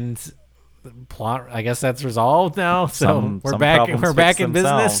 and the plot, I guess that's resolved now. So Some we're back. problems We're back fix in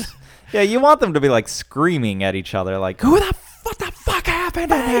themselves. business. Yeah, you want them to be like screaming at each other, like, "What the fuck happened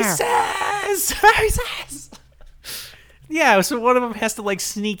in there?" Faces. Yeah, so one of them has to like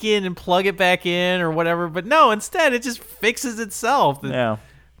sneak in and plug it back in or whatever, but no, instead it just fixes itself. Yeah.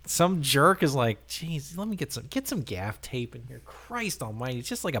 Some jerk is like, "Geez, let me get some gaff tape in here." Christ almighty, it's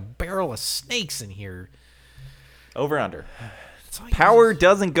just like a barrel of snakes in here. Over under. That's all you Power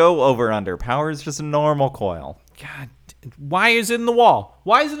doesn't go over under. Power is just a normal coil. God, why is it in the wall?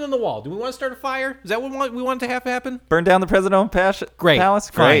 Why is it in the wall? Do we want to start a fire? Is that what we want to have happen? Burn down the presidential Great. palace?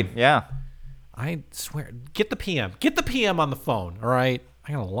 Fine. Great. Yeah. I swear, get the PM. Get the PM on the phone, all right?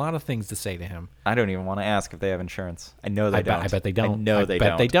 I got a lot of things to say to him. I don't even want to ask if they have insurance. I know they don't. I bet they don't. I know they bet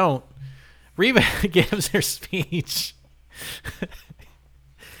don't. they don't. Riva gives her speech.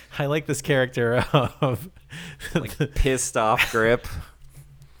 I like this character of Like pissed off grip.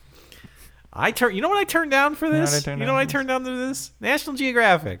 You know what I turned down for this? what I turned You down know what I for turned down to this? National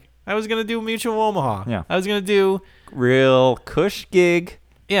Geographic. I was gonna do Mutual Omaha. Yeah. I was gonna do. Real cush gig.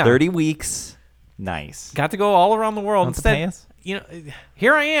 Yeah. 30 weeks. Nice. Got to go all around the world. Want to pay Instead, us?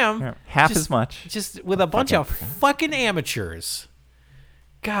 Here I am. Yeah, half just- as much. Just with a bunch of fucking amateurs.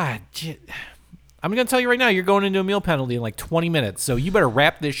 God, I'm going to tell you right now, you're going into a meal penalty in like 20 minutes, so you better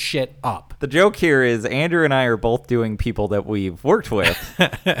wrap this shit up. The joke here is Andrew and I are both doing people that we've worked with,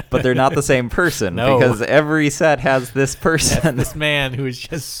 but they're not the same person No. because every set has this person. This man who is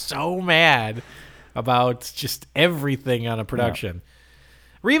just so mad about just everything on a production.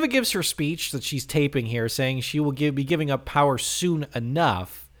 Riva gives her speech that she's taping here, saying she will be giving up power soon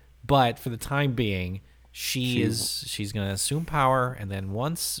enough, but for the time being, she's going to assume power, and then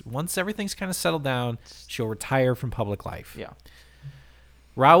once everything's kind of settled down, she'll retire from public life. Yeah.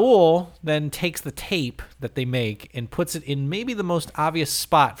 Raul then takes the tape that they make and puts it in maybe the most obvious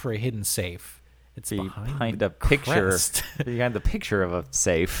spot for a hidden safe, It's behind a picture. crest. Behind the picture of a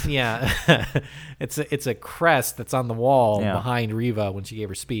safe. Yeah, it's a crest that's on the wall Yeah. behind Riva when she gave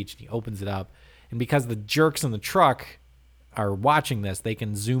her speech. And he opens it up, and because the jerks in the truck are watching this, they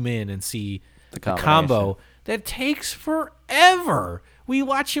can zoom in and see the combo that takes forever. We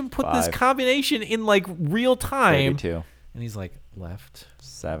watch him put this 5. combination in like real time, 32. and he's like left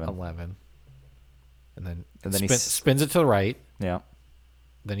 7. 11, and then he spins it to the right. Yeah.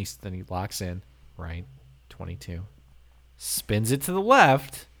 Then he locks in right 22, spins it to the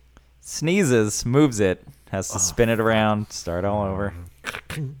left. Sneezes, moves it, has to spin it around, start all over.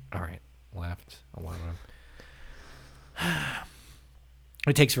 All right, left 11.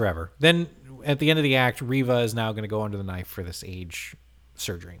 It takes forever. Then at the end of the act, Riva is now going to go under the knife for this age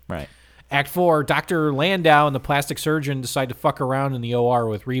surgery. Right. Act 4, Dr. Landau and the plastic surgeon decide to fuck around in the OR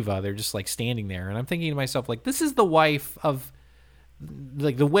with Riva. They're just like standing there. And I'm thinking to myself, like, this is the wife of,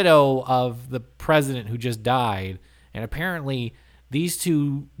 like, the widow of the president who just died. And apparently these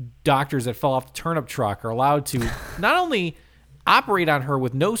two doctors that fell off the turnip truck are allowed to not only operate on her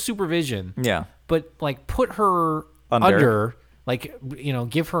with no supervision, Yeah. but like put her under like, you know,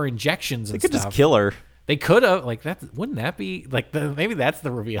 give her injections and They could stuff. just kill her. They could have, like, that. Wouldn't that be like maybe that's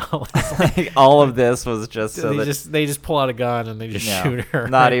the reveal? Like, all of this was just so that they just pull out a gun and they just shoot her.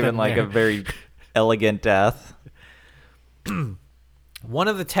 Not right even then like there. a very elegant death. One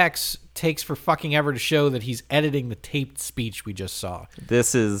of the techs takes for fucking ever to show that he's editing the taped speech we just saw.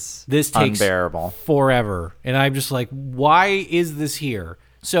 This This takes unbearable. forever, and I'm just like, why is this here?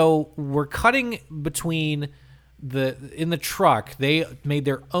 So we're cutting between in the truck. They made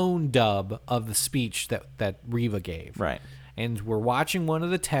their own dub of the speech that Riva gave, Right. And we're watching one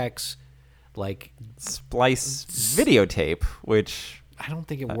of the techs, like, Splice videotape, which I don't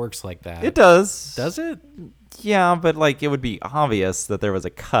think it works like that. it does. Does it? Yeah, but like it would be obvious that there was a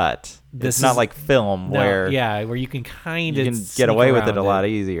cut. This It's not is- like film No, where where you can kind you of can get away with it a lot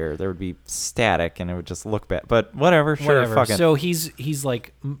easier. There would be static and it would just look bad. But whatever, sure, Whatever. fuck it. So he's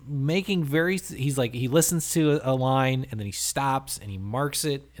like making he's like, he listens to a line and then he stops and he marks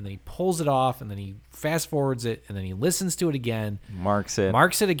it and then he pulls it off and then he fast forwards it and then he listens to it again, marks it.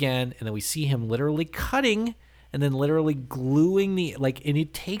 again, and then we see him literally cutting and then literally gluing and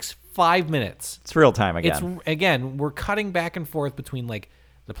it takes 5 minutes. It's real time again. It's again, we're cutting back and forth between like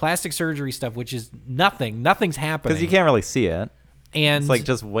the plastic surgery stuff, which is nothing's happening. Because you can't really see it. And It's like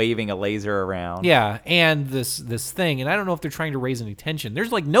just waving a laser around. yeah, and this thing, and I don't know if they're trying to raise any tension.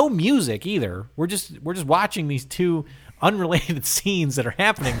 There's like no music either. We're just watching these two unrelated scenes that are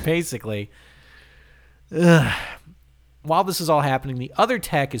happening basically. Ugh. While this is all happening, the other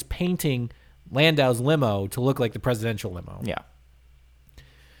tech is painting Landau's limo to look like the presidential limo. Yeah.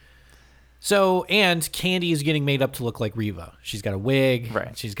 So, and Candy is getting made up to look like Riva. She's got a wig.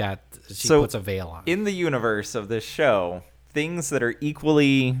 Right. She So, puts a veil on. In the universe of this show, things that are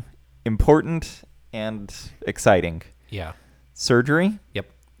equally important and exciting. Yeah. Surgery,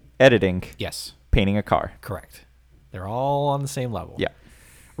 Yep. editing, Yes. painting a car. Correct. They're all on the same level. Yeah.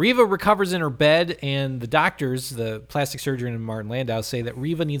 Riva recovers in her bed, and the doctors, the plastic surgeon and Martin Landau, say that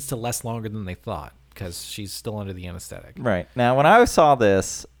Riva needs to last longer than they thought because she's still under the anesthetic. Right. Now, when I saw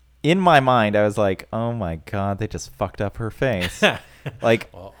this, in my mind, I was like, oh my God, they just fucked up her face.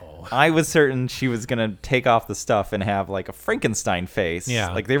 Like, I was certain she was going to take off the stuff and have like a Frankenstein face.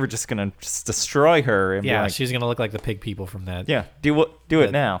 Yeah. Like they were just going to just destroy her. And be Yeah, like, she's going to look like the pig people from that. yeah, do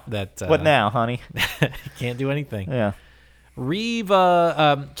it now. What now, honey? Can't do anything. Yeah.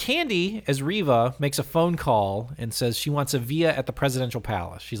 Riva, Candy, as Riva, makes a phone call and says she wants a via at the presidential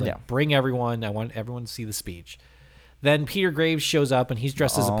palace. She's like, Yeah. bring everyone. I want everyone to see the speech. Then Peter Graves shows up and he's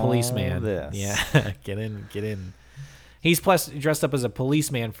dressed as a policeman. this. Yeah, get in. He's dressed up as a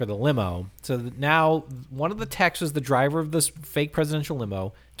policeman for the limo. So now one of the techs was the driver of this fake presidential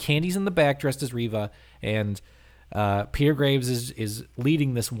limo. Candy's in the back dressed as Riva, and Peter Graves is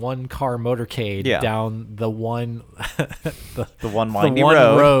leading this one car motorcade down the one The one windy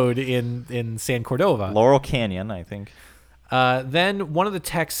road. in San Cordova. Laurel Canyon, I think. Then one of the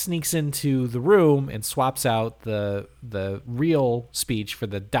techs sneaks into the room and swaps out the real speech for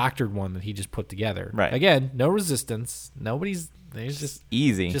the doctored one that he just put together. Right. Again, no resistance. There's just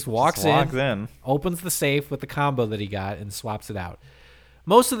Easy. Just walks in. opens the safe with the combo that he got, and swaps it out.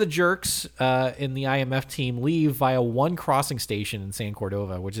 Most of the jerks in the IMF team leave via one crossing station in San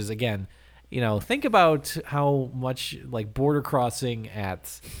Cordova, which is, again, think about how much like border crossing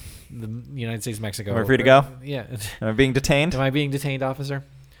at the United States, Mexico. Am I free to go? Yeah. Am I being detained? Am I being detained, officer?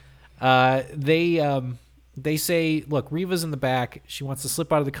 They say, look, Riva's in the back. She wants to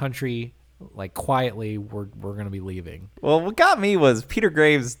slip out of the country, like, quietly. We're going to be leaving. Well, what got me was Peter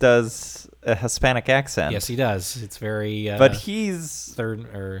Graves does a Hispanic accent. Yes, he does. It's very. But he's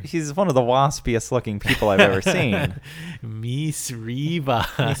one of the waspiest looking people I've ever seen. Miss Riva.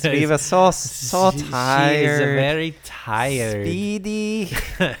 Miss Riva, so tired. She is very tired. Speedy.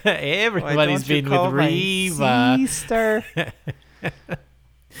 Everybody's been with Riva. Sister.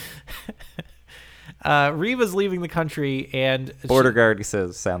 Riva's leaving the country, and border guard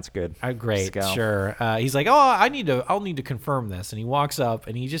says, "Sounds good." Great, Scout. sure. He's like, "Oh, I'll need to confirm this." And he walks up,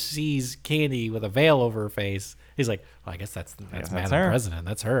 and he just sees Candy with a veil over her face. He's like, well, "I guess that's Madam President.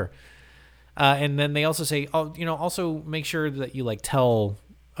 That's her." And then they also say, "Oh, also make sure that you tell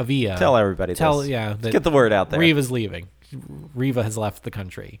Avia, tell everybody, that get the word out there. Riva's leaving. Riva has left the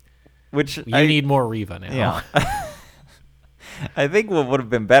country. Which you need more Riva now." Yeah. I think what would have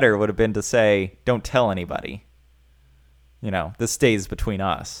been better would have been to say, "Don't tell anybody. This stays between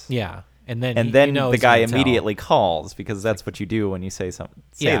us." Yeah, and then the guy immediately calls, because that's what you do when you say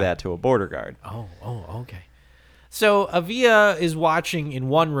that to a border guard. Oh, okay. So Avia is watching in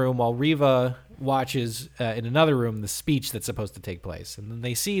one room while Riva watches in another room the speech that's supposed to take place, and then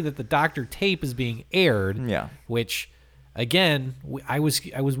they see that the doctor tape is being aired. Yeah, which. Again, I was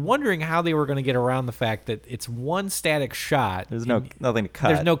wondering how they were going to get around the fact that it's one static shot. There's nothing to cut.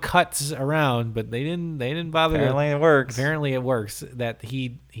 There's no cuts around, but they didn't bother. Apparently it works. Apparently it works. That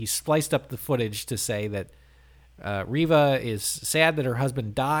he spliced up the footage to say that Riva is sad that her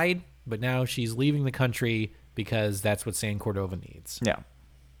husband died, but now she's leaving the country because that's what San Cordova needs. Yeah,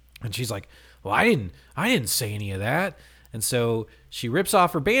 and she's like, "Well, I didn't say any of that," and so she rips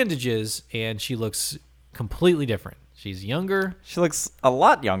off her bandages, and she looks completely different. She's younger. She looks a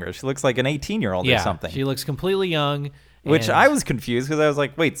lot younger. She looks like an 18-year-old or something. She looks completely young. Which I was confused, because I was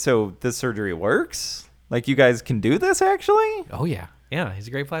like, wait, so this surgery works? You guys can do this, actually? Oh, yeah. Yeah, he's a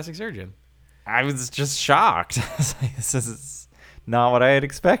great plastic surgeon. I was just shocked. This is not what I had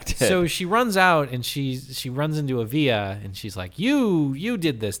expected. So she runs out, and she runs into Avia, and she's like, you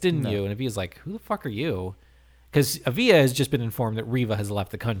did this, didn't you? And Avia's like, who the fuck are you? Because Avia has just been informed that Riva has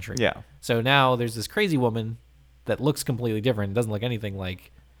left the country. Yeah. So now there's this crazy woman that looks completely different, doesn't look anything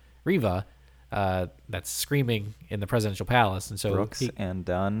like Riva, that's screaming in the presidential palace. And so Brooks and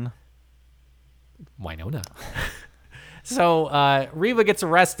Dunn. Winona. So Riva gets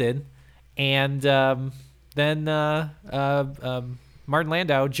arrested, and then Martin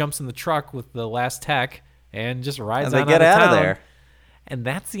Landau jumps in the truck with the last tech and just rides and they get out of there. And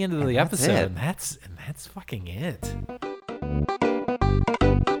that's the end of the episode. And that's fucking it.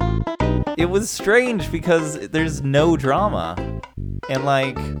 It was strange because there's no drama.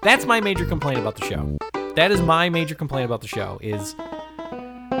 And that's my major complaint about the show. That is my major complaint about the show is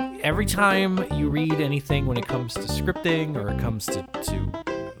every time you read anything when it comes to scripting or it comes to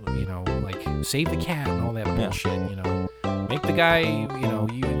save the cat and all that bullshit, make the guy,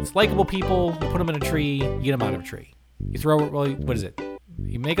 it's likable people, you put him in a tree, you get him out of a tree. You throw, what is it?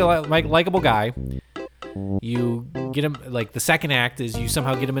 You make a likable guy. You get him, the second act is you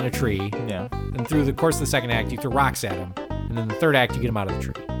somehow get him in a tree. Yeah. And through the course of the second act, you throw rocks at him. And then the third act, you get him out of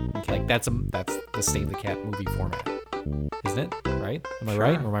the tree. Okay. That's the Save the Cat movie format. Isn't it? Right? Am I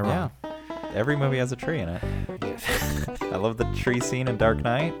right or am I wrong? Yeah. Every movie has a tree in it. I love the tree scene in Dark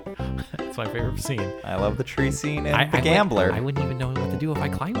Knight. That's my favorite scene. I love the tree scene in The Gambler. I wouldn't even know what to do if I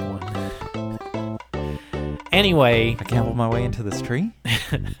climbed one. Anyway. I gambled my way into this tree.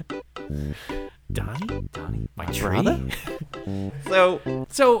 Donnie, my tree. Brother?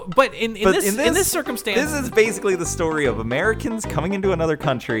 But in this circumstance, this is basically the story of Americans coming into another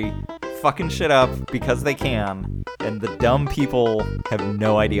country, fucking shit up because they can, and the dumb people have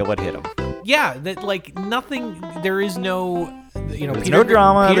no idea what hit them. Yeah, that nothing. There is no. There's no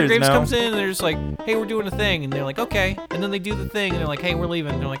drama. Peter Graves comes in and they're just like, "Hey, we're doing a thing," and they're like, "Okay," and then they do the thing and they're like, "Hey, we're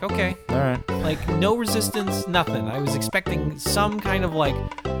leaving," and they're like, "Okay." All right. No resistance, nothing. I was expecting some kind of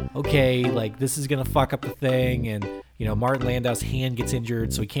okay, this is gonna fuck up the thing, and Martin Landau's hand gets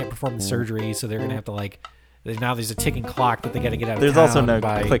injured, so he can't perform the surgery, so they're gonna have to now there's a ticking clock that they got to get out of There's town. Also no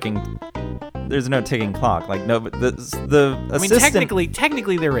clicking. There's no ticking clock. No, but the assistant.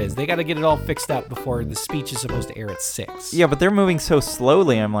 Technically there is. They got to get it all fixed up before the speech is supposed to air at 6. Yeah, but they're moving so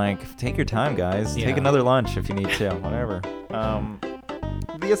slowly. I'm like, take your time, guys. Yeah. Take another lunch if you need to. Whatever.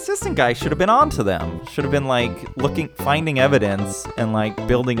 The assistant guy should have been on to them. Should have been finding evidence and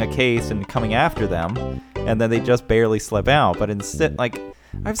building a case and coming after them, and then they just barely slip out. But instead,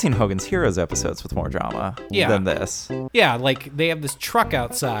 I've seen Hogan's Heroes episodes with more drama than this. Yeah, they have this truck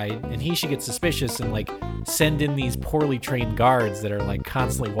outside, and he should get suspicious and send in these poorly trained guards that are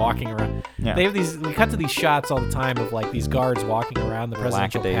constantly walking around. Yeah. They have we cut to these shots all the time of these guards walking around the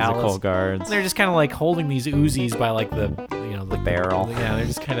presidential palace. Guards. And they're just kind of holding these Uzis by the the barrel. Yeah, they're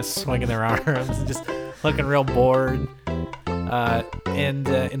just kind of swinging their arms and just looking real bored. And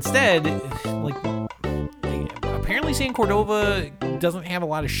instead, like, apparently San Cordova doesn't have a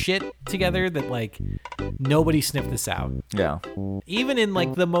lot of shit together that, like, nobody sniffed this out. Yeah. Even in,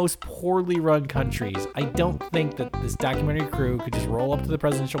 like, the most poorly run countries, I don't think that this documentary crew could just roll up to the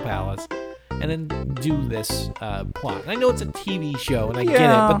presidential palace and then do this plot. And I know it's a TV show, and I get it,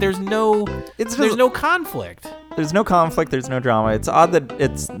 but there's no conflict. There's no conflict. There's no drama. It's odd that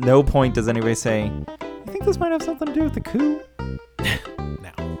it's no point does anybody say, "You think this might have something to do with the coup?"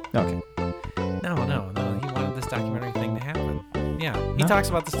 No. Okay. No. He wanted this documentary thing to happen. Yeah, he talks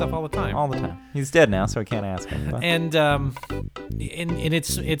about this stuff all the time. All the time. He's dead now, so I can't ask him. But. And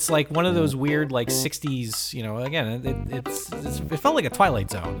it's like one of those weird, like, 60s, you know, again, it felt like a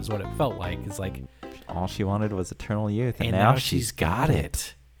Twilight Zone is what it felt like. It's like all she wanted was eternal youth, and now she's got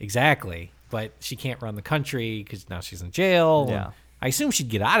it. Exactly. But she can't run the country because now she's in jail. Yeah. I assume she'd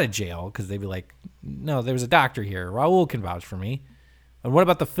get out of jail because they'd be like, no, there was a doctor here. Raul can vouch for me. And what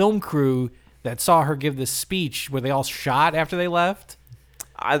about the film crew that saw her give this speech? Were they all shot after they left?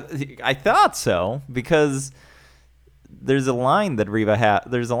 I thought so, because there's a line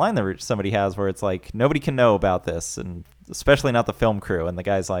that somebody has where it's like, nobody can know about this, and especially not the film crew. And the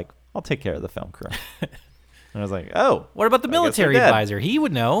guy's like, I'll take care of the film crew. And I was like, oh. What about the military advisor? He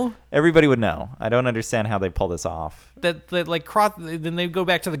would know. Everybody would know. I don't understand how they pull this off. Then they go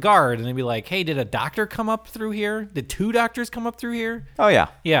back to the guard and they'd be like, hey, did a doctor come up through here? Did 2 doctors come up through here? Oh, yeah.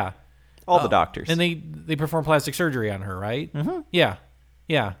 Yeah. All the doctors. And they perform plastic surgery on her, right? Mm-hmm. Yeah.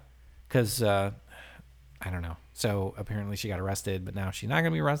 Yeah. Because, I don't know. So apparently she got arrested, but now she's not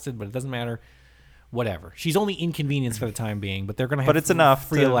going to be arrested, but it doesn't matter. Whatever. She's only inconvenienced for the time being, but they're going to have but it's enough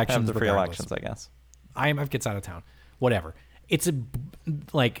free to elections have the free regardless. elections, I guess. IMF gets out of town. Whatever. It's a,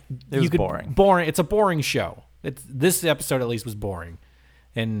 like... It was boring. Boring. It's a boring show. This episode, at least, was boring.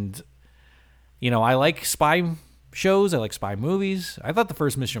 And, you know, I like spy shows. I like spy movies. I thought the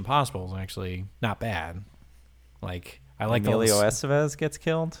first Mission Impossible was actually not bad. Like, I liked Emilio Estevez gets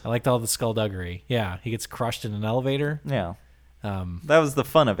killed. I liked all the skullduggery. Yeah, he gets crushed in an elevator. Yeah. That was the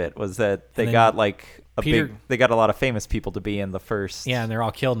fun of it, was that they got, like, they got a lot of famous people to be in the first... Yeah, and they're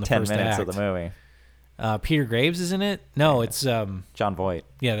all killed in the 10 first minutes act. of the movie. Peter Graves is in it? No, it's... Jon Voight.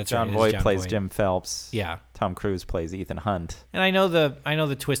 Yeah, that's Jon right. Voight plays Jim Phelps. Yeah. Tom Cruise plays Ethan Hunt. And I know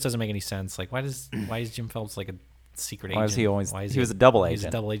the twist doesn't make any sense. Like, why is Jim Phelps like a secret agent? He was a double agent. He was a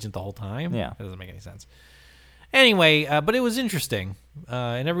double agent the whole time? Yeah. That doesn't make any sense. Anyway, but it was interesting.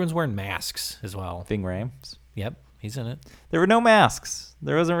 And everyone's wearing masks as well. Ving Rhames. Yep, he's in it. There were no masks.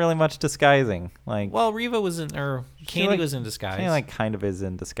 There wasn't really much disguising. Like, well, Reva was in, or Candy was in disguise. She like kind of is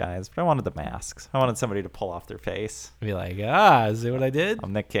in disguise, but I wanted the masks. I wanted somebody to pull off their face. Be like, is that what I did?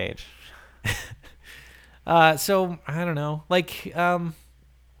 I'm Nick Cage. So I don't know. Like,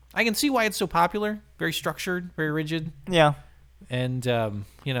 I can see why it's so popular. Very structured, very rigid. Yeah. And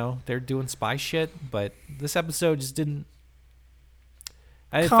you know, they're doing spy shit, but this episode just didn't.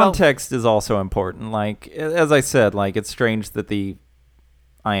 Context is also important. Like, as I said, like, it's strange that the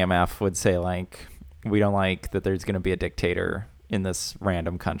IMF would say, like, we don't like that there's going to be a dictator in this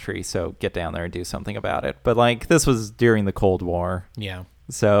random country, so get down there and do something about it. But, like, this was during the Cold War. Yeah.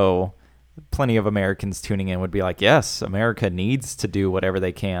 So plenty of Americans tuning in would be like, yes, America needs to do whatever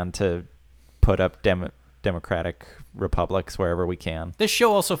they can to put up democratic republics wherever we can. This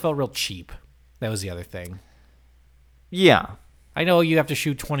show also felt real cheap. That was the other thing. Yeah. I know you have to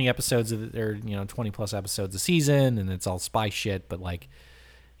shoot 20 episodes or 20 plus episodes a season, and it's all spy shit, but, like,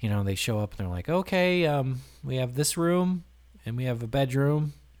 you know, they show up and they're like, okay, we have this room and we have a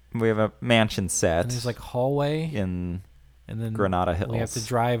bedroom. We have a mansion set. And there's like a hallway in and then Granada Hills. We have to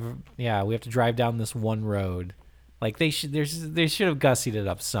drive. Yeah, we have to drive down this one road. Like, they should have gussied it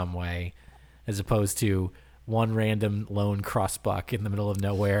up some way, as opposed to one random lone crossbuck in the middle of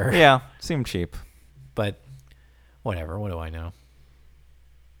nowhere. Yeah, seemed cheap. But whatever. What do I know?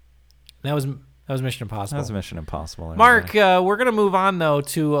 That was Mission Impossible. That was Mission Impossible. Mark, we're going to move on, though,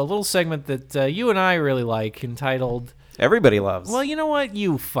 to a little segment that you and I really like, entitled... Everybody loves. Well, you know what?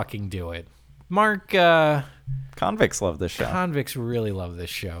 You fucking do it. Mark... Convicts love this show. Convicts really love this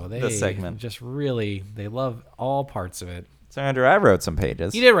show. This segment. Just really, they love all parts of it. So, Andrew, I wrote some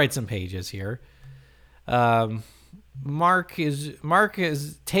pages. You did write some pages here. Mark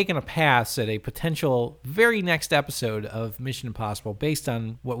is taking a pass at a potential very next episode of Mission Impossible based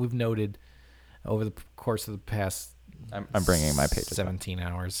on what we've noted over the course of the past I'm bringing my pages 17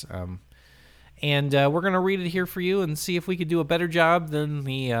 hours. And we're going to read it here for you and see if we could do a better job than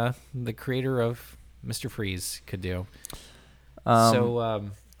the creator of Mr. Freeze could do. I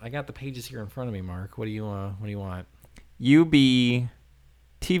got the pages here in front of me, Mark. What do you want? You be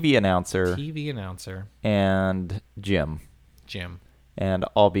TV announcer TV announcer. and Jim. And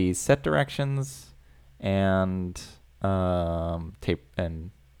I'll be set directions and tape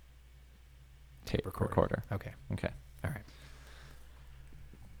recorder. Okay. Okay. All right.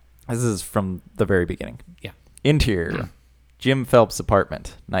 This is from the very beginning. Yeah. Interior. Jim Phelps'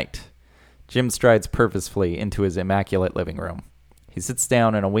 apartment. Night. Jim strides purposefully into his immaculate living room. He sits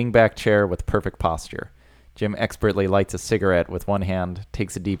down in a wingback chair with perfect posture. Jim expertly lights a cigarette with one hand,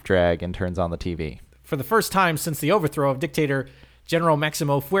 takes a deep drag, and turns on the TV. For the first time since the overthrow of dictator General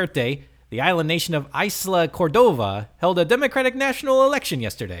Maximo Fuerte, the island nation of Isla Cordova held a democratic national election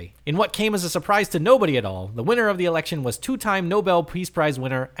yesterday. In what came as a surprise to nobody at all, the winner of the election was two-time Nobel Peace Prize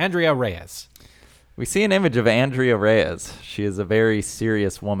winner Andrea Reyes. We see an image of Andrea Reyes. She is a very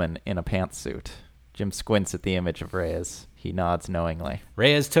serious woman in a pantsuit. Jim squints at the image of Reyes. He nods knowingly.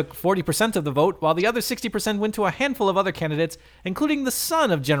 Reyes took 40% of the vote, while the other 60% went to a handful of other candidates, including the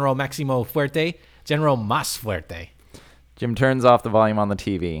son of General Maximo Fuerte, General Mas Fuerte. Jim turns off the volume on the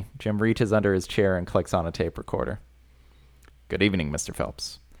TV. Jim reaches under his chair and clicks on a tape recorder. Good evening, Mr.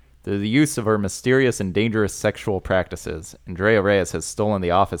 Phelps. Through the use of her mysterious and dangerous sexual practices, Andrea Reyes has stolen the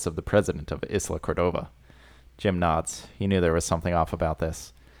office of the president of Isla Cordova. Jim nods. He knew there was something off about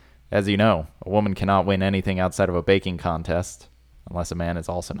this. As you know, a woman cannot win anything outside of a baking contest, unless a man is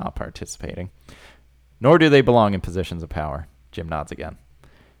also not participating. Nor do they belong in positions of power. Jim nods again.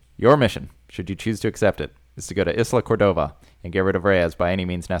 Your mission, should you choose to accept it, is to go to Isla Cordova and get rid of Reyes by any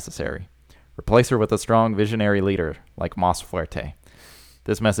means necessary. Replace her with a strong visionary leader like Mas Fuerte.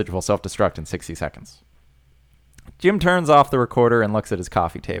 This message will self-destruct in 60 seconds. Jim turns off the recorder and looks at his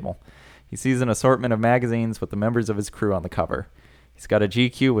coffee table. He sees an assortment of magazines with the members of his crew on the cover. He's got a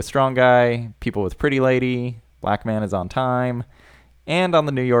GQ with Strong Guy, People with Pretty Lady, Black Man is on Time, and on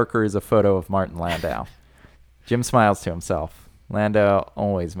the New Yorker is a photo of Martin Landau. Jim smiles to himself. Landau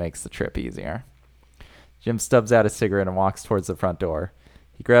always makes the trip easier. Jim stubs out a cigarette and walks towards the front door.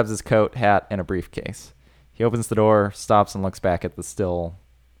 He grabs his coat, hat, and a briefcase. He opens the door, stops, and looks back at the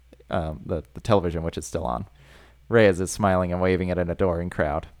television, which is still on. Reyes is smiling and waving at an adoring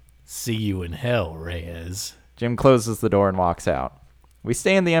crowd. See you in hell, Reyes. Jim closes the door and walks out. We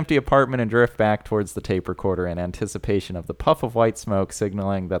stay in the empty apartment and drift back towards the tape recorder in anticipation of the puff of white smoke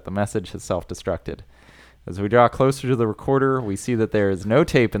signaling that the message has self-destructed. As we draw closer to the recorder, we see that there is no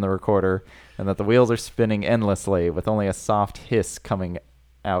tape in the recorder and that the wheels are spinning endlessly with only a soft hiss coming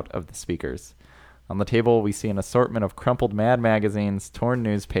out of the speakers. On the table, we see an assortment of crumpled Mad magazines, torn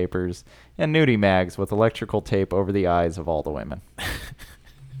newspapers, and nudie mags with electrical tape over the eyes of all the women.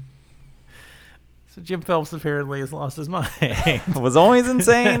 So Jim Phelps apparently has lost his mind. Was always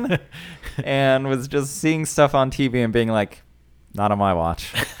insane and was just seeing stuff on TV and being like, not on my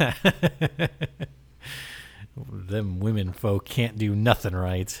watch. Them women folk can't do nothing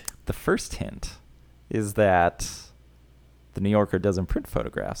right. The first hint is that the New Yorker doesn't print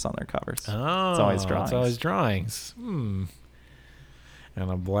photographs on their covers. Oh, it's always drawings. It's always drawings. And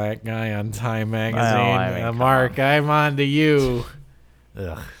a black guy on Time magazine. Well, I mean, Mark, I'm on to you.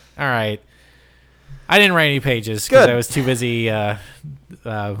 Ugh. All right. I didn't write any pages because I was too busy punching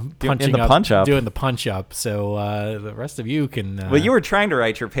the punch-up. doing the punch up. So the rest of you can. Well, you were trying to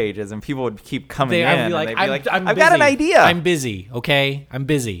write your pages, and people would keep coming in. I'd be like, and they'd be I've I've got an idea. I'm busy. Okay, I'm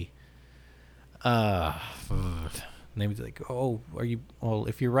busy. Maybe like, oh, are you? Well,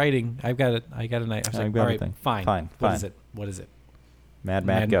 if you're writing, I got an idea. I was like, all right, fine. What is it? What is it?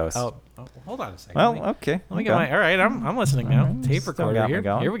 Mad Ghost. Oh, hold on a second. Well, okay. Let me get my. All right, I'm listening now. Right, Tape still recorder got me here.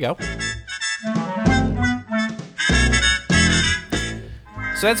 going. Here we go.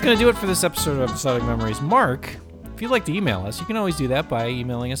 So that's going to do it for this episode of Episodic Memories. Mark, if you'd like to email us, you can always do that by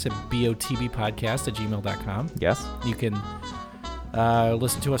emailing us at botbpodcast@gmail.com. Yes. You can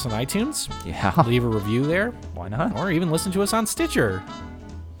listen to us on iTunes. Yeah. Leave a review there. Why not? Or even listen to us on Stitcher.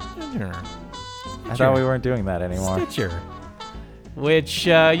 I thought we weren't doing that anymore. Stitcher. Which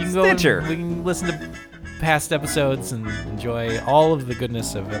you can go Stitcher. and we can listen to past episodes and enjoy all of the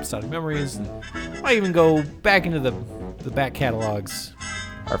goodness of Episodic Memories. And might even go back into the back catalogs.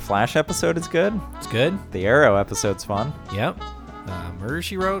 Our Flash episode is good. It's good. The Arrow episode's fun. Yep. Murder,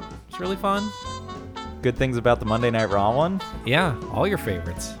 She Wrote. It's really fun. Good things about the Monday Night Raw one. Yeah, all your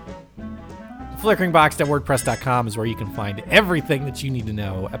favorites. Flickeringbox.wordpress.com is where you can find everything that you need to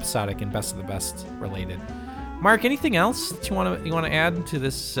know, episodic and best of the best related. Mark, anything else that you want to add to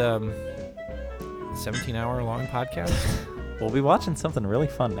this 17-hour long podcast? We'll be watching something really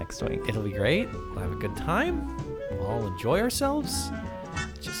fun next week. It'll be great. We'll have a good time. We'll all enjoy ourselves.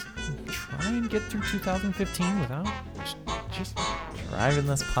 Just try and get through 2015 without just Driving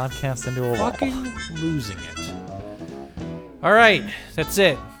this podcast into a wall. fucking losing it. All right, that's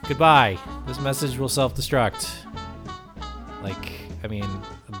it. Goodbye. This message will self-destruct.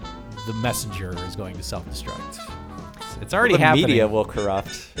 The messenger is going to self-destruct. It's already the happening. media will corrupt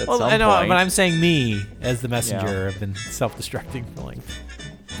at some I know, point. but I'm saying me as the messenger Yeah. have been self-destructing for like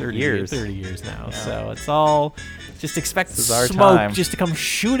 30 Years. 30 years now. Yeah. So it's all just expect This is our smoke time. just to come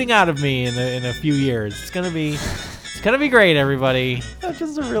shooting out of me in a few years. It's gonna be great, everybody. That's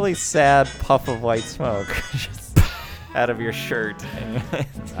just a really sad puff of white smoke just out of your shirt. And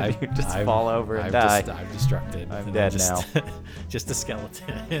you just fall over and die. I'm destructed. I'm And dead just a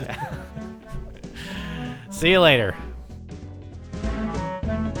skeleton. See you later.